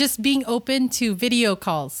 like just being open to video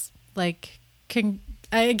calls, like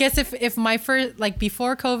I guess if my first, like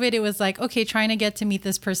before COVID, it was like, okay, trying to get to meet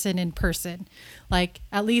this person in person, like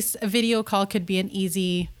at least a video call could be an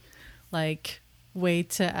easy like way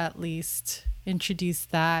to at least introduce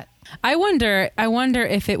that. I wonder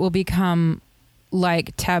if it will become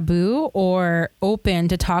like taboo or open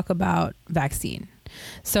to talk about vaccine.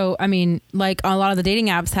 So, like a lot of the dating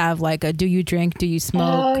apps have like a do you drink, do you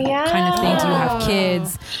smoke kind of thing. Do you have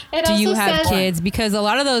kids? Do you have kids? Because a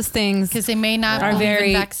lot of those things, because they may not are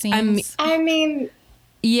very vaccines.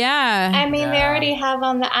 Yeah. They already have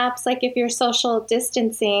on the apps, like if you're social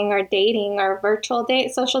distancing or dating or virtual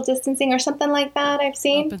social distancing or something like that. I've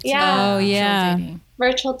seen.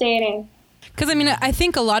 Virtual dating. Because I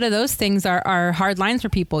think a lot of those things are hard lines for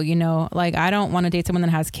people, like I don't want to date someone that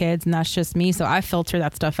has kids, and that's just me. So I filter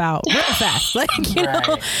that stuff out real fast, like,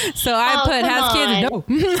 know. So I put has kids. No,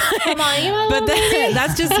 Come on, but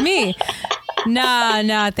that's just me.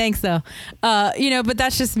 Nah, thanks though. But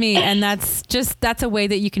that's just me, and that's a way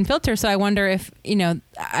that you can filter. So I wonder if,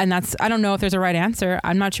 and I don't know if there's a right answer.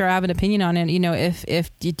 I'm not sure I have an opinion on it.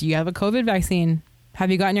 If do you have a COVID vaccine? Have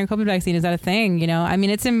you gotten your COVID vaccine? Is that a thing? I mean,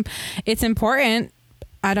 it's important.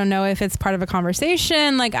 I don't know if it's part of a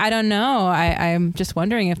conversation. Like, I don't know. I'm just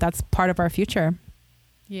wondering if that's part of our future.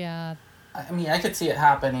 Yeah. I mean, I could see it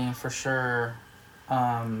happening for sure.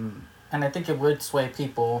 And I think it would sway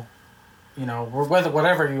people, whether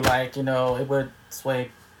whatever you like, it would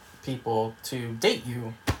sway people to date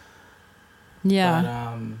you. Yeah.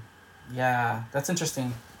 But, yeah, that's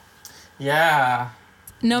interesting. Yeah.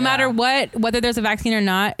 No matter what, whether there's a vaccine or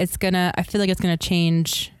not, I feel like it's gonna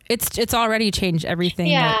change. It's already changed everything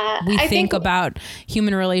that we think about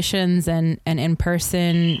human relations and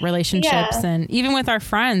in-person relationships, and even with our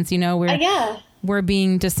friends, we're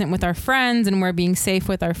being distant with our friends, and we're being safe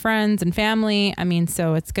with our friends and family. I mean,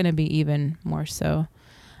 so it's going to be even more so.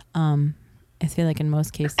 I feel like in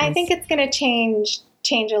most cases, I think it's going to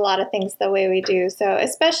change a lot of things the way we do. So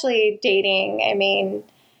especially dating. I mean,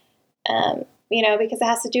 because it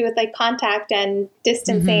has to do with like contact and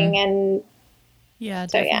distancing and. Yeah,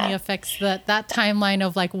 it definitely affects that timeline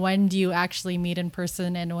of like, when do you actually meet in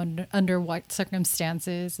person and under what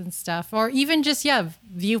circumstances and stuff, or even just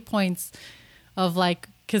viewpoints of like,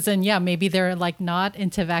 because then maybe they're like not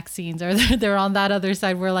into vaccines, or they're on that other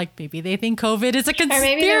side where like maybe they think COVID is a conspiracy.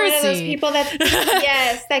 Or maybe they're one of those people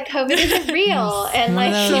that that COVID isn't real, and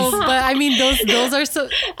like. So, but I mean, those are so.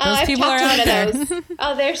 Those people are out there.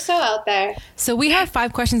 Oh, they're so out there. So we have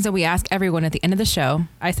 5 questions that we ask everyone at the end of the show.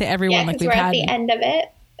 I say everyone, like we've we're had. At the end of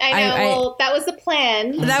it. I know. That was the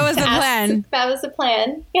plan. That was the plan. That was the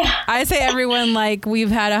plan. Yeah. I say everyone like we've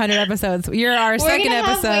had 100 episodes. You're our second episode.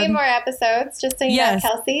 We're going to have way more episodes, just so you know,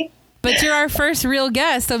 Kelsey. But you're our first real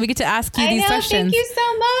guest, so we get to ask you these questions. Thank you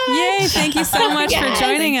so much. Yay, thank you so much for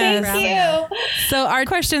joining us. Thank you. So our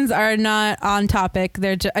questions are not on topic.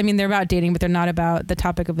 They're they're about dating, but they're not about the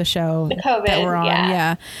topic of the show that we're on.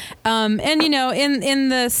 Yeah. And in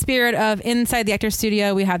the spirit of Inside the Actors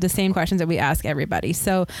Studio, we have the same questions that we ask everybody.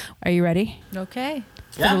 So are you ready? Okay.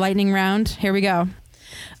 For the lightning round? Here we go.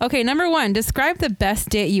 Okay, number 1, describe the best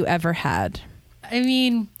date you ever had. I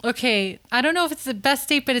mean, okay, I don't know if it's the best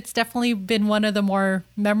date, but it's definitely been one of the more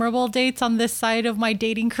memorable dates on this side of my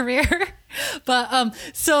dating career. But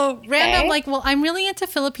so random, like, well, I'm really into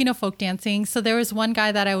Filipino folk dancing. So there was one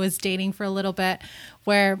guy that I was dating for a little bit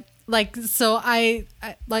where like, so I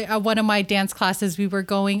like at one of my dance classes, we were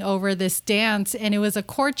going over this dance, and it was a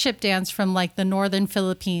courtship dance from like the northern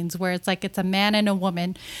Philippines, where it's a man and a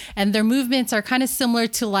woman, and their movements are kind of similar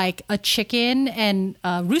to like a chicken and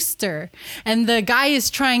a rooster. And the guy is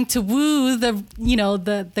trying to woo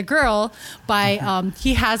the girl by,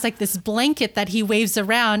 he has like this blanket that he waves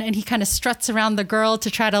around, and he kind of struts around the girl to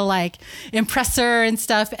try to like impress her and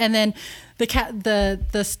stuff. And then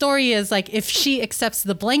the story is like, if she accepts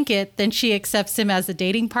the blanket, then she accepts him as a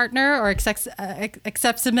dating partner, or accepts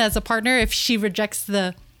him as a partner. If she rejects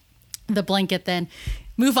the blanket, then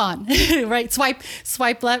move on. Right?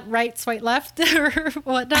 Swipe left, right, swipe left, or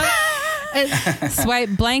whatnot. Swipe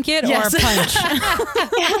blanket or punch.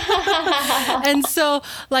 And so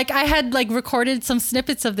like I had like recorded some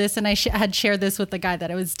snippets of this, and I had shared this with the guy that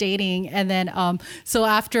I was dating. And then so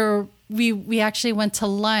after we actually went to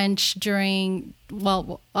lunch on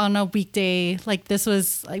a weekday. Like this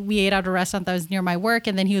was like, we ate at a restaurant that was near my work,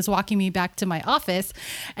 and then he was walking me back to my office.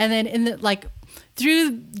 And then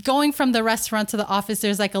through going from the restaurant to the office,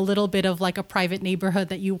 there's like a little bit of like a private neighborhood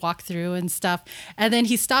that you walk through and stuff. And then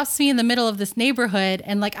he stops me in the middle of this neighborhood,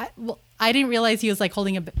 and like I didn't realize he was like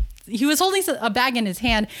holding a bag in his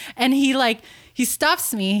hand, and he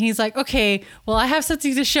stops me. He's like, okay, well, I have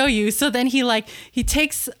something to show you. So then he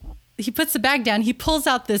puts the bag down, he pulls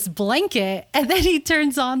out this blanket, and then he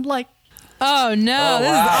turns on like, oh no, this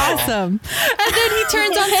is awesome. And then he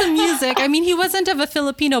turns on some music. I mean, he wasn't of a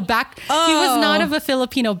Filipino he was not of a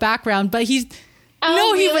Filipino background, but he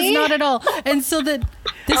was not at all. And so this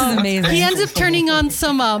is amazing. He ends up turning on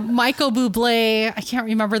some Michael Bublé. I can't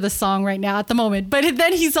remember the song right now at the moment, but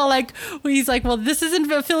then he's like, well, this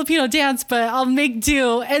isn't a Filipino dance, but I'll make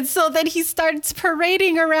do. And so then he starts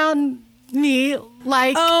parading around me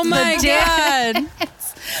like, oh my God.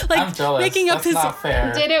 Like, I'm jealous. Making up That's his. not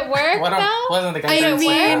fair. Did it work though? Wasn't the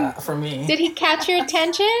guy for me? Did he catch your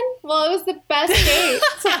attention? Well, it was the best date.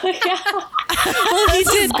 So, yeah. Well, he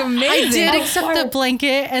did. amazing. I did accept the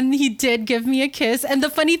blanket, and he did give me a kiss. And the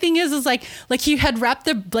funny thing is like he had wrapped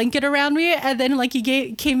the blanket around me, and then like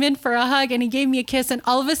he came in for a hug, and he gave me a kiss. And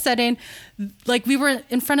all of a sudden, like we were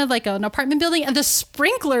in front of like an apartment building, and the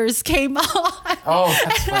sprinklers came on. Oh,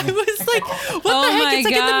 that's And I funny. was like, "What the heck?" It's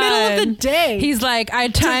like in the middle of the day. He's like, I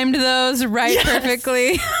timed those right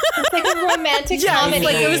perfectly. It's like a romantic yeah, comedy.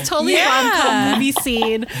 like it was totally rom-com movie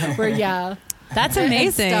scene where That's and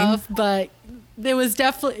amazing. stuff, but it was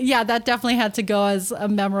definitely that definitely had to go as a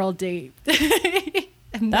memorable date.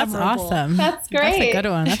 That's awesome. That's That's a great. good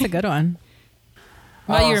one. That's a good one.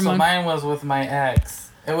 What about you, So Ramon? mine was with my ex.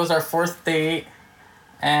 It was our fourth date,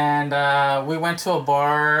 and we went to a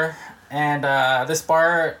bar, and this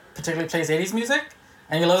bar particularly plays 80s music,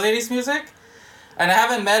 and he loves 80s music. And I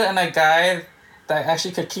haven't met a guy that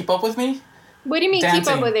actually could keep up with me. What do you mean keep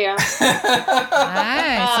Dancing. up with you? Nice.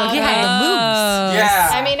 So he had the moves. Yeah.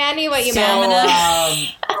 I mean, I knew what you So meant.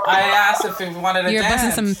 I asked if he wanted to You're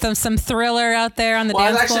dance. busting some Thriller out there on the Well,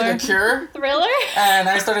 I was dance actually floor. The Cure, Thriller? and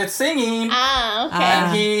I started singing. Ah, okay.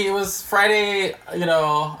 And it was Friday,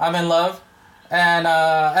 I'm in love. And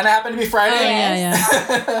it happened to be Friday. Oh,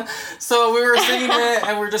 yeah. So we were singing it,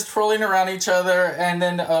 and we were just trolling around each other. And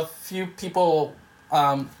then a few people,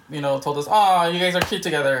 told us, "Oh, you guys are cute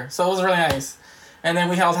together." So it was really nice. And then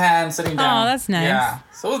we held hands sitting down. Oh, that's nice. Yeah.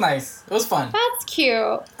 So it was nice. It was fun. That's cute.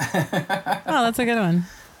 Oh, that's a good one.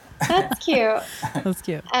 That's cute. That's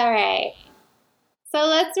cute. All right. So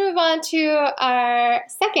let's move on to our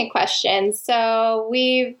second question. So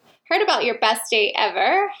we've heard about your best date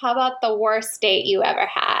ever. How about the worst date you ever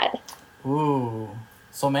had? Ooh,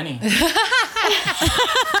 so many.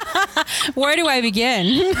 Where do I begin?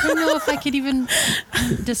 I don't know if I could even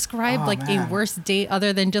describe Oh, a man. worst date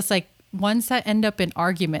other than just like ones that end up in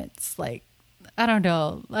arguments. Like, I don't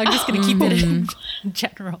know. I'm just going to keep it in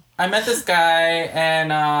general. I met this guy,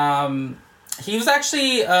 and he was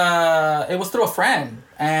actually, it was through a friend.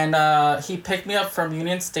 And he picked me up from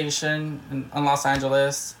Union Station in Los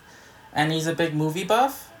Angeles. And he's a big movie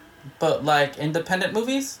buff, but like independent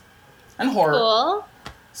movies and horror. Cool.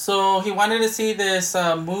 So he wanted to see this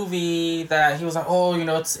movie that he was like, oh,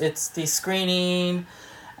 it's the screening,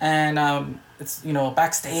 and it's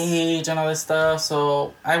backstage and all this stuff.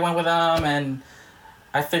 So I went with him, and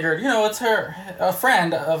I figured it's a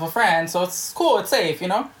friend of a friend, so it's cool, it's safe,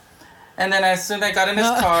 And then as soon as I got in his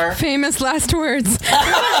car, Famous last words.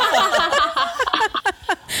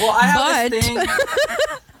 well,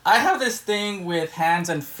 I have this thing with hands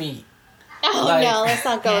and feet. Oh, Like- no, let's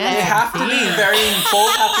not go They there. have to be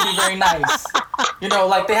both have to be very nice.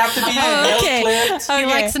 Like they have to be nail Okay. clipped. He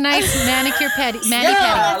likes a nice manicure pedi.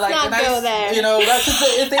 Yeah, Let's not a nice, go there.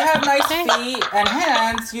 if they have nice feet and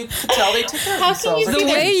hands, you could tell they take care of How can themselves. you Like, The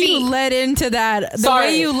their way you feet. led into that,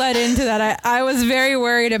 I was very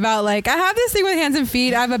worried about, like, I have this thing with hands and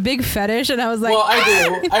feet. I have a big fetish, and I was like, well, I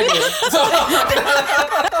do.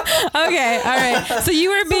 okay, all right. So you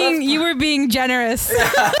were being generous.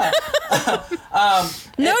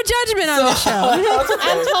 No judgment on the show.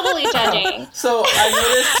 I'm totally judging. So I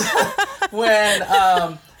noticed when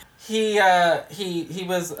he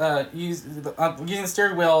was using the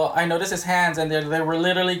steering wheel, I noticed his hands, and they were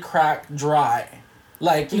literally cracked dry.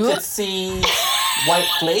 Like you could see white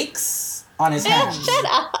flakes on his hands. Shut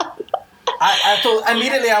up. I told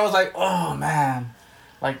immediately, I was like, oh man,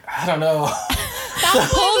 like I don't know.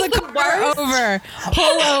 Pull the car over.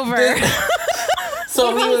 Pull over.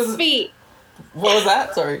 So What he about his was. feet? What was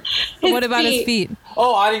that? Sorry. What about his feet?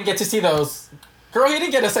 Oh, I didn't get to see those. Girl, he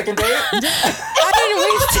didn't get a second date.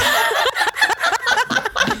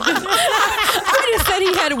 I just said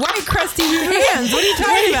he had white crusty hands. What are you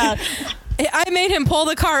talking about? I made him pull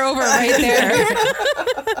the car over right there.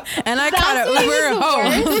 And I caught an Uber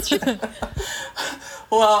home.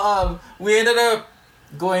 Well, we ended up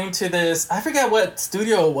going to this, I forget what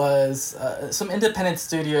studio it was, some independent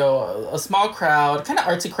studio, a small crowd, kind of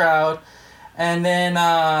artsy crowd. And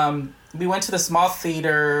then we went to the small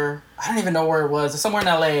theater. I don't even know where it was. Somewhere in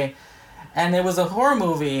LA. And it was a horror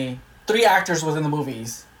movie. 3 actors within the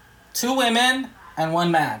movies. 2 women and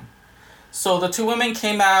 1 man. So the 2 women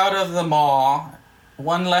came out of the mall.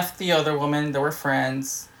 One left the other woman. They were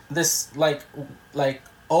friends. This like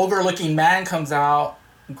ogre-looking man comes out,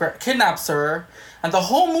 kidnaps her. And the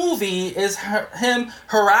whole movie is him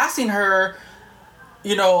harassing her,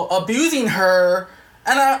 abusing her.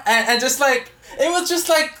 And just like, it was just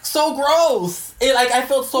like so gross. I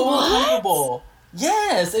felt so uncomfortable.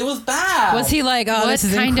 Yes, it was bad. Was he like, oh, What this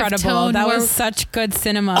is kind of incredible. tone That were- was such good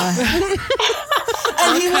cinema.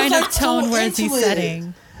 And he was, Kind like, of tone so was he into it.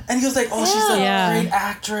 setting? And he was like, oh, she's a Yeah. great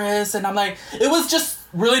actress. And I'm like, it was just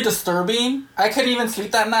really disturbing. I couldn't even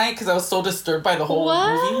sleep that night because I was so disturbed by the whole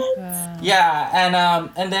movie. Yeah,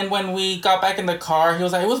 and then when we got back in the car, he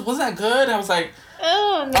was like, "Was that good?" I was like,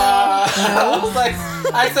 Oh no. I was like,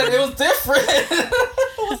 I said it was different.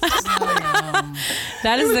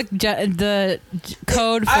 That is the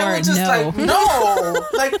code for I was just no. like, no,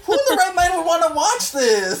 like who in the right mind would want to watch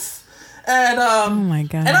this? And Oh my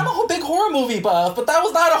god. and I'm a big horror movie buff, but that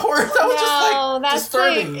was not a horror. That was No, just like that's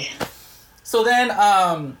disturbing. like- So then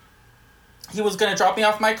he was gonna drop me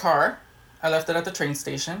off my car. I left it at the train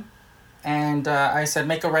station, and I said,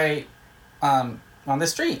 make a right on the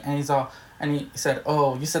street. And he said,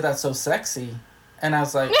 "Oh, you said that's so sexy." And I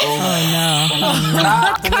was like, "Oh, no. we're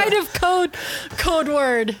not, Kind of code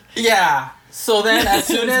word. yeah." So then as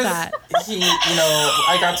soon as that? he,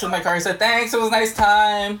 I got to my car, he said, "Thanks, it was a nice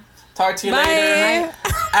time. Talk to you Bye. later."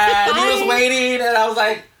 And he was waiting, and I was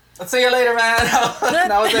like, "I'll see you later, man."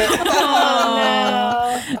 That was it. Oh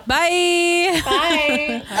Bye. no.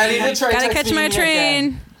 Bye. And he did try Gotta texting catch my me train.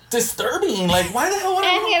 again. Disturbing. Like, why the hell would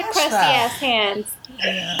And he I had watch crusty that? ass hands.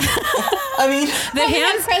 I mean, The he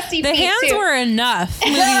had hands, crusty the feet, hands too. were enough.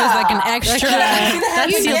 Movie was like an extra. I see the hands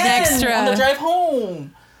That's again extra. on the drive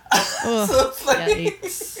home. So it's like,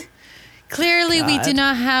 Yikes. Clearly, we do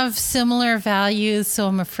not have similar values, so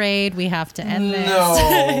I'm afraid we have to end this.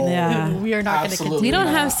 no. Yeah. We are not going to Absolutely. continue. We don't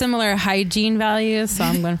not. have similar hygiene values, so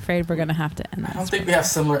I'm afraid we're gonna have to end I don't this. think we have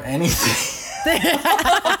similar anything.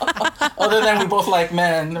 Other than we both like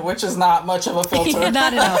men, which is not much of a filter.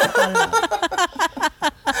 Not enough.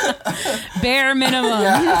 Bare minimum.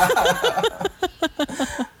 Yeah.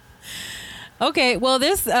 Okay, well,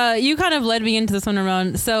 this you kind of led me into this one,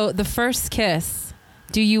 Ramon. So the first kiss,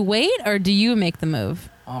 do you wait or do you make the move?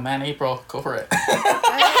 Oh man, April, go for it.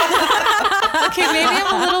 Okay, maybe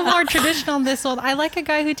I'm a little more traditional on this one. I like a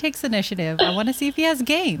guy who takes initiative. I want to see if he has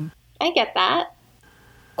game. I get that.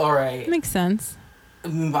 All right. Makes sense.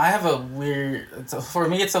 I have a weird. For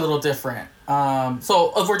me, it's a little different.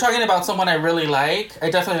 So if we're talking about someone I really like, I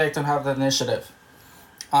definitely like them to have the initiative.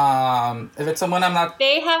 If it's someone I'm not,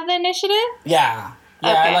 They have the initiative? yeah,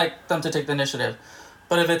 I Okay. like them to take the initiative.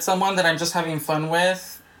 But if it's someone that I'm just having fun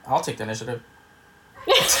with, I'll take the initiative.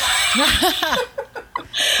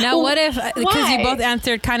 Now, what if, because you Why? both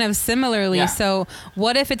answered kind of similarly, Yeah. so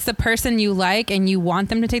what if it's the person you like and you want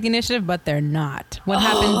them to take the initiative, but they're not? What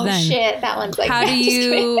happens Oh then? shit, that one's like How do just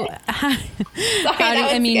you, wait. how do, that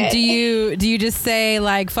I was mean, good. do you just say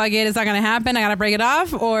like, fuck it, it's not going to happen, I got to break it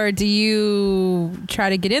off? Or do you try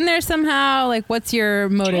to get in there somehow? Like, what's your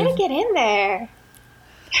Try motive? to get in there.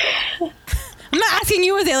 I'm not asking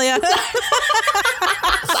you, Azalea.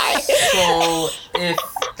 Sorry. So if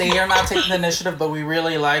they are not taking the initiative, but we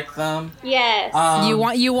really like them, Yes. you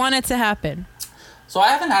want it to happen. So I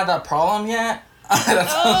haven't had that problem yet.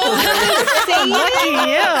 That's See? Lucky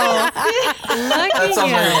you. that Lucky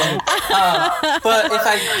sounds very you. lame. But if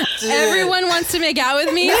I did, Everyone wants to make out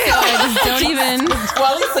with me, so I just don't even.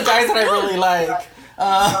 well, at least the guys that I really like.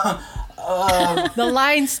 The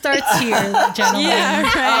line starts here, gentlemen. Yeah,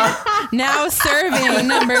 right. Now serving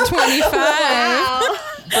number 25. Wow.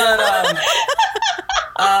 But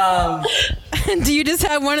Do you just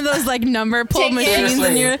have one of those like number pull Take it. machines in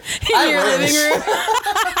Seriously. your I living wish. room?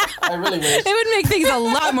 I really wish It would make things a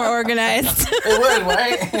lot more organized. it would,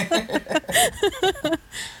 right?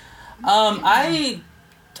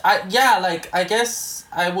 Yeah, like I guess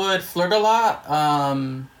I would flirt a lot.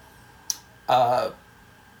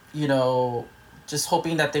 Just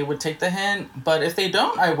hoping that they would take the hint. But if they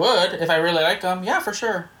don't, I would. If I really like them, yeah, for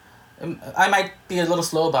sure. I might be a little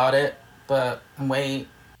slow about it, but wait.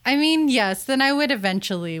 I mean, yes, then I would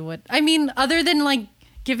eventually other than like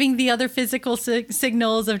giving the other physical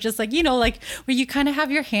signals of just like, like where you kind of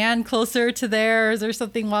have your hand closer to theirs or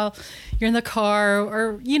something while you're in the car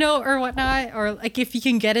or, or whatnot. Or like if you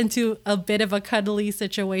can get into a bit of a cuddly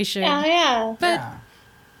situation. Oh, yeah. But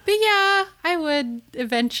yeah, I would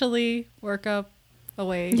eventually work up a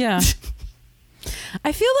way. Yeah.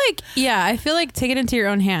 I feel like take it into your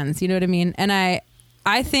own hands. You know what I mean? And I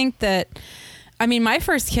think that, my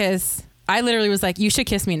first kiss, I literally was like, you should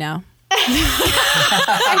kiss me now. He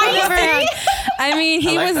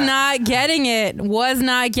like was that. not getting it,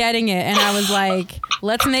 and I was like,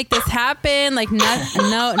 let's make this happen. Like,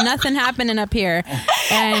 nothing happening up here.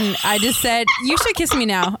 And I just said, you should kiss me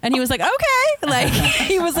now. And he was like, okay. Like,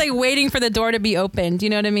 he was like waiting for the door to be opened. You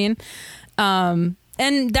know what I mean? And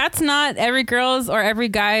that's not every girl's or every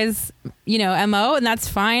guy's, MO, and that's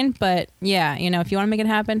fine. But yeah, if you want to make it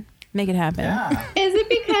happen, make it happen. Yeah. Is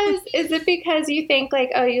it because you think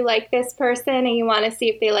like, oh, you like this person and you want to see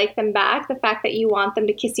if they like them back? The fact that you want them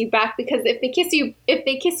to kiss you back, because if they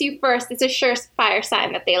kiss you first, it's a surefire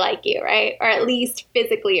sign that they like you, right? Or at least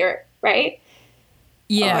physically, or right?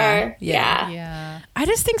 Yeah. Or, yeah. Yeah. I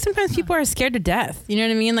just think sometimes people are scared to death. You know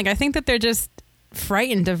what I mean? Like, I think that they're just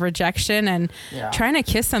frightened of rejection, and trying to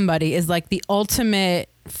kiss somebody is like the ultimate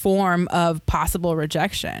form of possible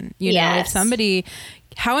rejection. You know, if somebody,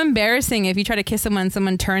 how embarrassing if you try to kiss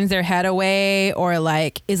someone turns their head away, or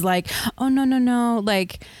like is like, oh, no.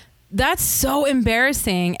 Like, that's so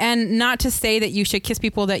embarrassing. And not to say that you should kiss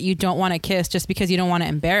people that you don't want to kiss just because you don't want to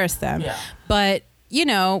embarrass them. Yeah. But you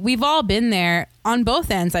know, we've all been there on both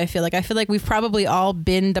ends. I feel like we've probably all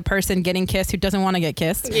been the person getting kissed who doesn't want to get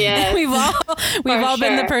kissed. Yeah, we've all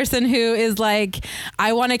been the person who is like,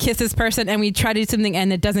 I want to kiss this person, and we try to do something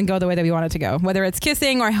and it doesn't go the way that we want it to go. Whether it's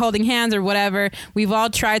kissing or holding hands or whatever, we've all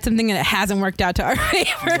tried something and it hasn't worked out to our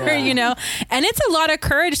favor. You know, and it's a lot of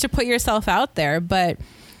courage to put yourself out there, but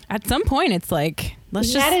at some point it's like,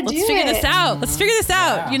 let's figure this out. Let's figure this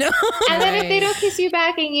out, you know? And then if they don't kiss you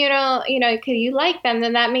back and you don't, you know, because you like them,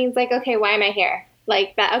 then that means like, okay, why am I here?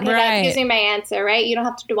 Like that. Okay, that gives me my answer, right? You don't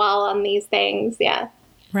have to dwell on these things. Yeah.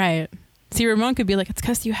 Right. See, Ramon could be like, it's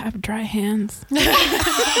because you have dry hands.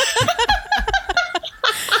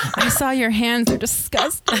 I saw your hands are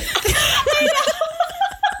disgusting.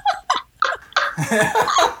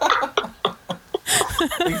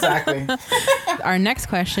 Exactly. Our next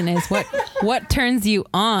question is what turns you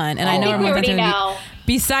on? And I know we already know.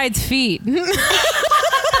 Besides feet. Man,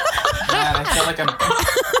 I feel like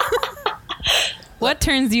What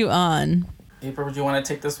turns you on? April, would you want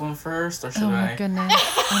to take this one first, or should I? Oh my goodness,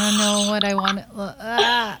 I don't know what I want.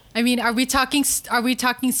 I mean, are we talking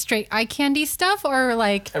straight eye candy stuff, or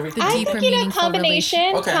like everything? The deeper, meaningful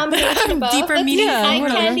combination of both. Deeper, Let's meaningful do eye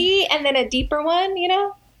candy and then a deeper one. You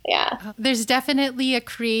know. Yeah. There's definitely a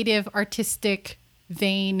creative, artistic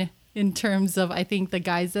vein in terms of, I think, the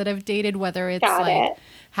guys that I've dated, whether it's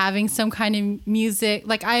having some kind of music.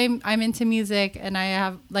 Like I'm into music, and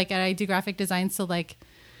I do graphic design, so like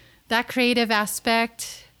that creative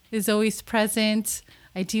aspect is always present.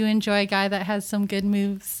 I do enjoy a guy that has some good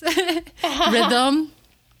moves. Rhythm.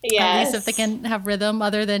 Yes. At least if they can have rhythm,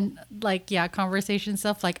 other than like conversation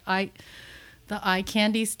stuff, like the eye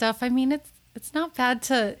candy stuff. I mean, it's not bad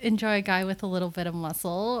to enjoy a guy with a little bit of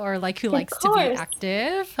muscle, or like who likes to be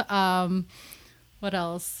active. What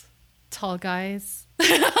else? Tall guys.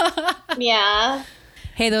 Yeah.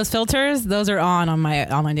 Hey, those filters, those are on my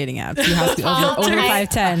online dating apps. You have to over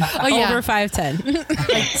 5'10". Oh, yeah. Over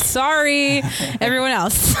 5'10". Sorry, everyone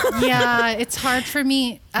else. Yeah, it's hard for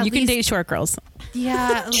me. You can date short girls.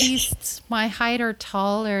 Yeah, at least my height or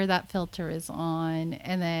taller, that filter is on.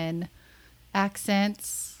 And then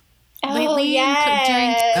accents. Lately, during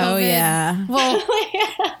COVID, oh yeah. Well,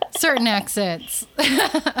 certain accents.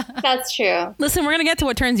 That's true. Listen, we're gonna get to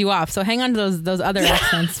what turns you off, so hang on to those other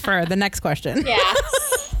accents for the next question. Yeah.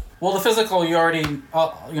 Well, the physical, you already,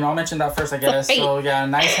 I'll mention that first, I guess. So yeah,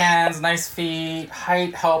 nice hands, nice feet.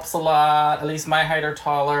 Height helps a lot. At least my height or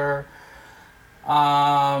taller.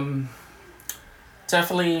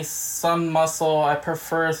 Definitely some muscle. I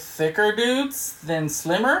prefer thicker dudes than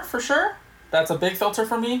slimmer, for sure. That's a big filter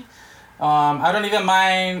for me. I don't even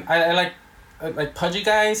mind. I like pudgy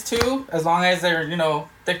guys too, as long as they're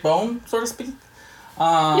thick bone, so to speak.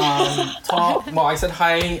 Tall. Well, I said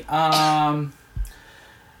height.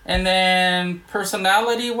 And then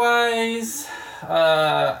personality wise,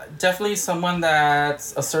 definitely someone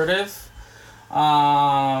that's assertive.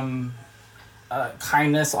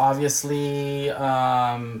 Kindness, obviously.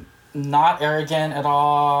 Not arrogant at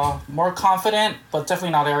all. More confident, but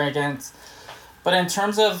definitely not arrogant. But in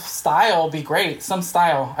terms of style, be great. Some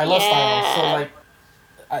style. I love style. So like,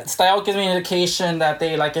 style gives me an indication that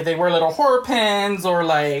they like, if they wear little horror pins or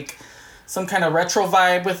like some kind of retro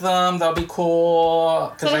vibe with them, that'll be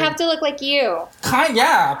cool. So they have to look like you.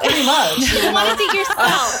 Yeah, pretty much. You want to be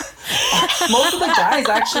yourself. Most of the guys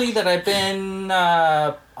actually that I've been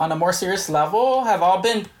on a more serious level have all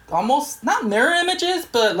been almost not mirror images,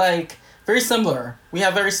 but like very similar. We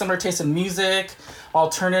have very similar taste in music.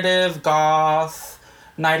 Alternative, goth,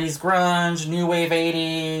 90s grunge, new wave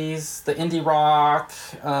 80s, the indie rock,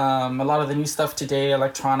 a lot of the new stuff today,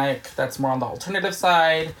 electronic, that's more on the alternative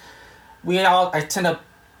side. I tend to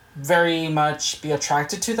very much be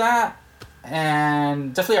attracted to that,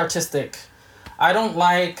 and definitely artistic. I don't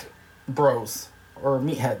like bros or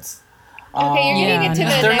meatheads. Okay, you're getting into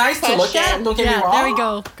the They're next nice to look at. question. Don't get me wrong. There we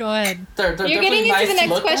go. Go ahead. They're You're definitely getting into nice the to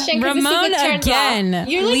next look question. 'cause Ramon this is a turn again, off.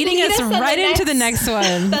 You're like, leading lead us on right the into the next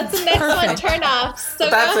one. That's the next one, Perfect. turn offs. So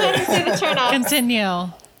That's go ahead it. and say the turn offs. Continue.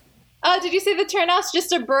 Oh, did you say the turn offs?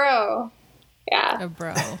 Just a bro. Yeah, Oh,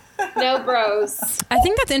 bro. no bros. I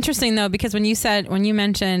think that's interesting though, because when you said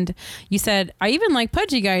I even like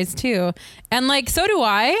pudgy guys too, and like so do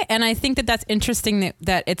I, and I think that that's interesting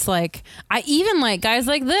that it's like I even like guys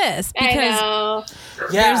like this I because know.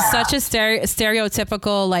 Yeah. there's such a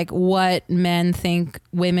stereotypical like what men think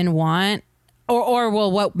women want, or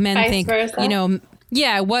well what men Vice think versa.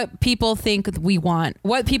 Yeah, what people think we want,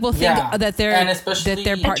 what people think Yeah. that And especially that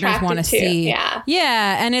their partners attracted want to to, see.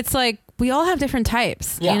 yeah. And it's like we all have different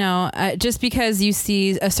types. Yeah. Just because you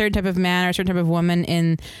see a certain type of man or a certain type of woman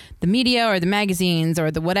in the media or the magazines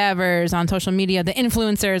or the whatevers on social media, the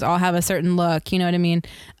influencers all have a certain look. You know what I mean?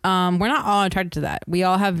 We're not all attracted to that. We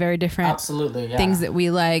all have very different Absolutely. Yeah. things that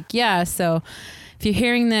we like. Yeah, so. If you're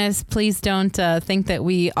hearing this, please don't think that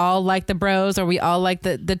we all like the bros or we all like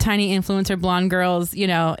the tiny influencer blonde girls. You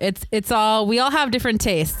know, it's all we all have different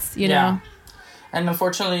tastes. You know, and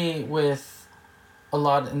unfortunately, with a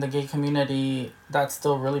lot in the gay community, that's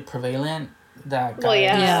still really prevalent. That guys, Well,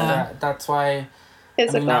 yeah. that's why.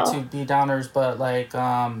 Physical. Not to be downers, but like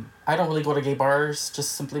I don't really go to gay bars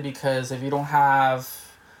just simply because if you don't have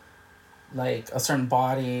like a certain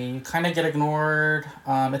body, you kind of get ignored.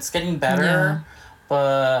 It's getting better.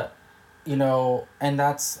 But, and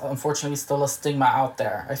that's unfortunately still a stigma out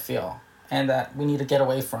there, I feel. And that we need to get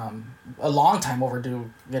away from. A long time overdue,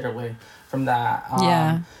 get away from that.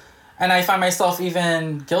 And I find myself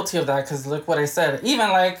even guilty of that because look what I said.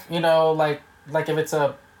 Even like if it's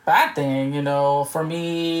a bad thing, for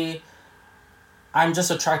me, I'm just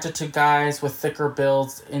attracted to guys with thicker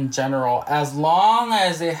builds in general. As long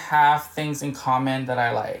as they have things in common that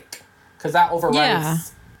I like. Because that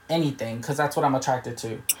overrides anything, because that's what I'm attracted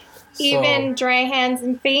to. Even dry hands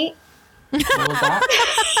and feet. What was that?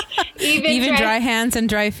 Even dry hands and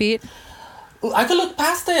dry feet. Ooh, I could look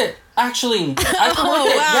past it. Actually, I could work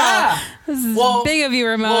it. wow. Yeah. This is big of you,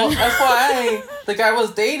 Ramon. Well, FYI, the guy I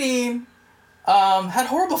was dating, had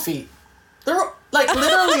horrible feet. They were like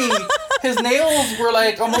literally, his nails were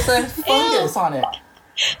like almost a fungus on it.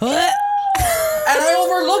 What? And I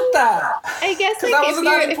overlooked that. I guess like that wasn't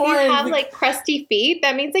that if you important. have like crusty feet,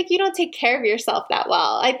 that means like you don't take care of yourself that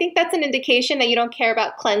well. I think that's an indication that you don't care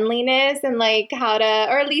about cleanliness and like how to,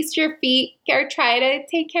 or at least your feet, or try to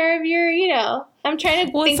take care of your, I'm trying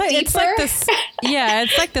to think deeper. It's like this,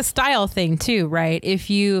 it's like the style thing too, right? If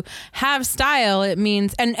you have style, it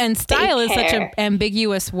means and style is such an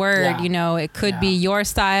ambiguous word. Yeah. It could be your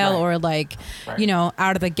style or like,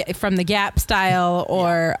 out of from the Gap style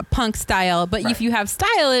or punk style. But if you have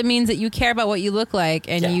style, it means that you care about what you look like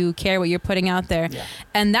and you care what you're putting out there,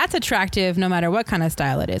 and that's attractive no matter what kind of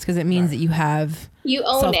style it is because it means that you have. You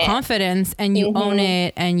own self-confidence and you own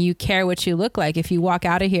it and you care what you look like. If you walk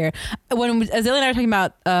out of here, when Azalea and I were talking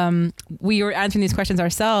about, we were answering these questions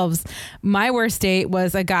ourselves. My worst date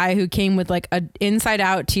was a guy who came with like a Inside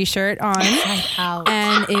Out t-shirt on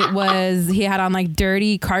and he had on like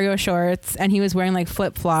dirty cargo shorts and he was wearing like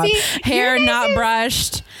flip-flops, hair not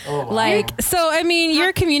brushed. Oh, wow. Like, so, I mean,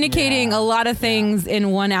 you're communicating a lot of things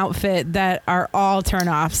in one outfit that are all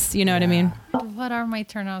turnoffs. You know what I mean? What are my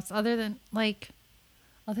turnoffs other than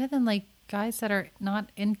guys that are not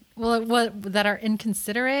that are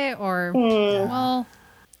inconsiderate or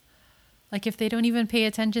like if they don't even pay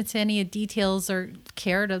attention to any details or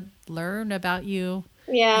care to learn about you.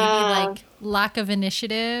 Maybe like lack of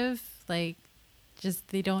initiative, like just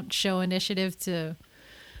they don't show initiative to,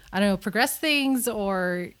 I don't know, progress things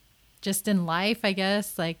or just in life, I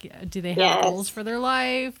guess. Like, do they have goals for their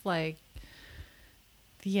life? Like,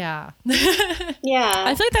 yeah. I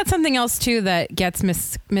feel like that's something else too that gets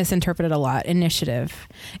misinterpreted a lot. Initiative.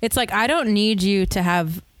 It's like, I don't need you to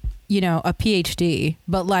have, a PhD,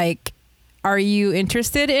 but like, are you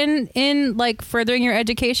interested in like furthering your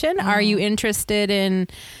education? Are you interested in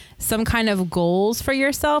some kind of goals for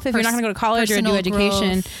yourself if you're not going to go to college or do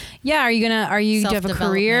education? Growth, are you do you have a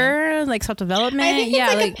career, like self-development? I think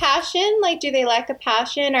it's like a passion. Like, do they lack a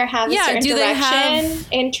passion or have a certain do they direction, have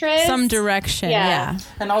interest? some direction? Yeah.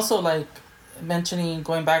 And also like mentioning,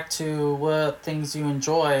 going back to what things you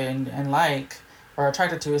enjoy and like or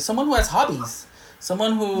attracted to is someone who has hobbies.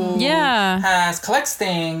 Someone who collects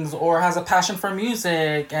things or has a passion for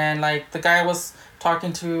music. And like the guy I was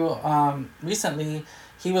talking to recently,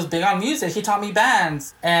 he was big on music. He taught me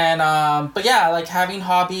bands. And, but yeah, like having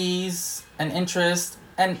hobbies and interests,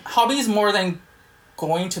 and hobbies more than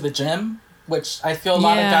going to the gym, which I feel a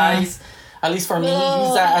lot of guys at least for me,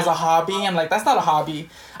 use that as a hobby. I'm like, that's not a hobby.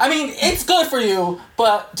 I mean, it's good for you,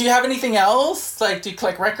 but do you have anything else? Like, do you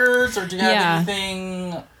collect records, or do you have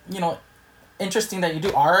anything, interesting that you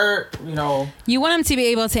do? Art, You want them to be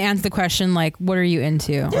able to answer the question, like, what are you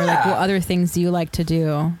into? Or like, what other things do you like to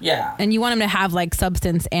do? Yeah. And you want them to have like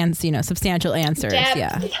substance and, substantial answers. Depth.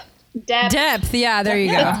 Yeah. Depth. Yeah, there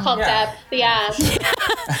you go. It's called depth. Yeah.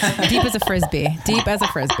 Deep as a frisbee. Deep as a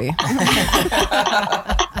frisbee.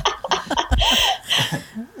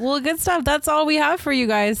 Well, good stuff. That's all we have for you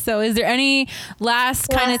guys. So is there any last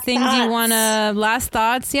kind of things you want to, last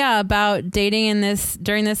thoughts? Yeah. About dating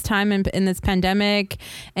during this time in this pandemic,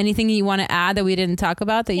 anything you want to add that we didn't talk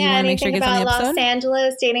about that you want to make sure gets on the episode? Los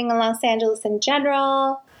Angeles, dating in Los Angeles in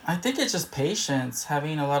general. I think it's just patience,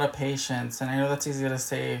 having a lot of patience. And I know that's easy to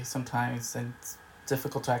say sometimes, and it's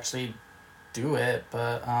difficult to actually do it,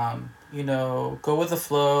 but, go with the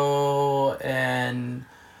flow. And,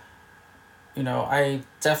 I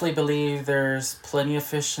definitely believe there's plenty of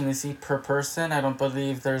fish in the sea per person. I don't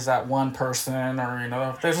believe there's that one person,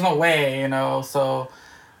 or, there's no way, so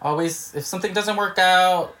always, if something doesn't work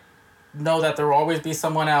out, know that there will always be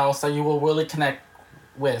someone else that you will really connect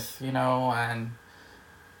with, and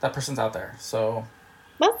that person's out there. So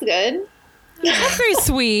that's good. That's very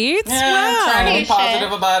sweet. Yeah, wow. Trying to be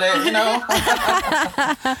positive about it,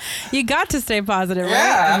 You got to stay positive, right?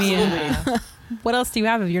 Yeah, absolutely. What else do you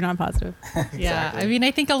have if you're not positive? Exactly. Yeah, I mean, I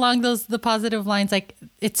think along the positive lines, like,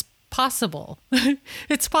 it's possible.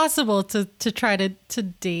 It's possible to try to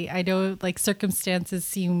date. I know, like, circumstances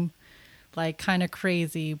seem like kind of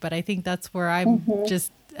crazy, but I think that's where I'm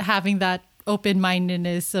just having that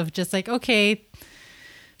open-mindedness of just like, okay,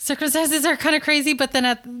 circumstances are kind of crazy, but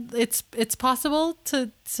then it's possible to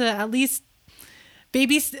at least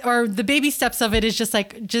the baby steps of it is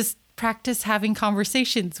just practice having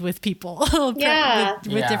conversations with people.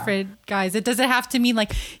 with different guys. It doesn't have to mean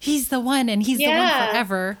like he's the one and he's the one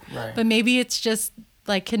forever. Right. But maybe it's just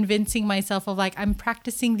like convincing myself of like, I'm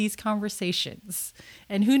practicing these conversations,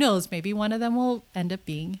 and who knows, maybe one of them will end up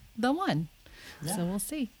being the one. Yeah. So we'll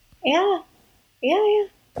see. Yeah.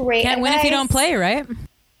 Great. Can't win if you don't play, right?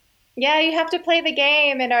 Yeah, you have to play the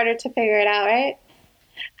game in order to figure it out, right?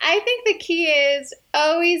 I think the key is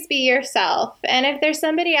always be yourself. And if there's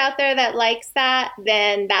somebody out there that likes that,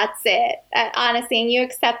 then that's it. Honestly, and you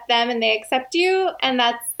accept them and they accept you. And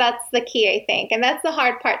that's the key, I think. And that's the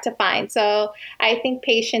hard part to find. So I think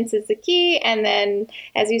patience is the key. And then,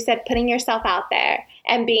 as you said, putting yourself out there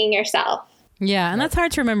and being yourself. Yeah, and that's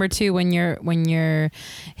hard to remember too when you're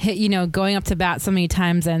going up to bat so many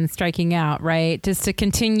times and striking out, right? Just to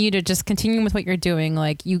continue with what you're doing.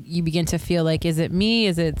 Like you begin to feel like, is it me?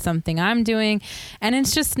 Is it something I'm doing? And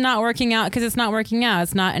it's just not working out because it's not working out.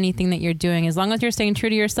 It's not anything that you're doing. As long as you're staying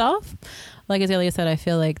true to yourself, like Azalea said, I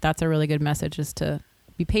feel like that's a really good message, is to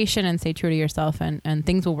be patient and stay true to yourself, and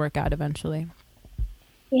things will work out eventually.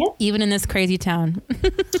 Yeah. Even in this crazy town.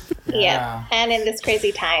 Yeah. And in this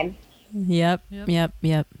crazy time. Yep.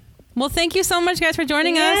 Well, thank you so much, guys, for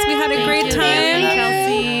joining us. We had a great time.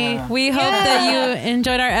 Kelsey. We hope that you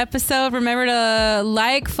enjoyed our episode. Remember to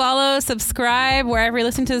like, follow, subscribe wherever you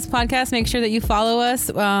listen to this podcast. Make sure that you follow us.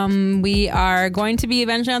 We are going to be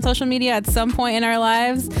eventually on social media at some point in our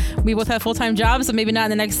lives. We both have full-time jobs, so maybe not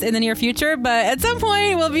in the near future, but at some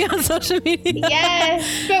point we'll be on social media.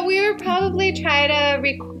 Yes, but we will probably try to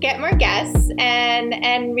get more guests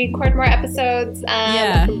and record more episodes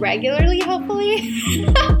regularly, hopefully.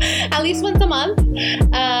 At least once a month.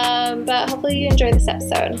 But hopefully you enjoy this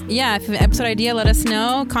episode. Yeah, if you have an episode idea, let us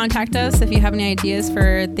know. Contact us if you have any ideas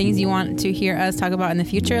for things you want to hear us talk about in the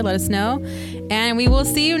future. Let us know. And we will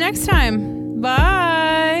see you next time.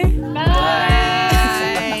 Bye. Bye.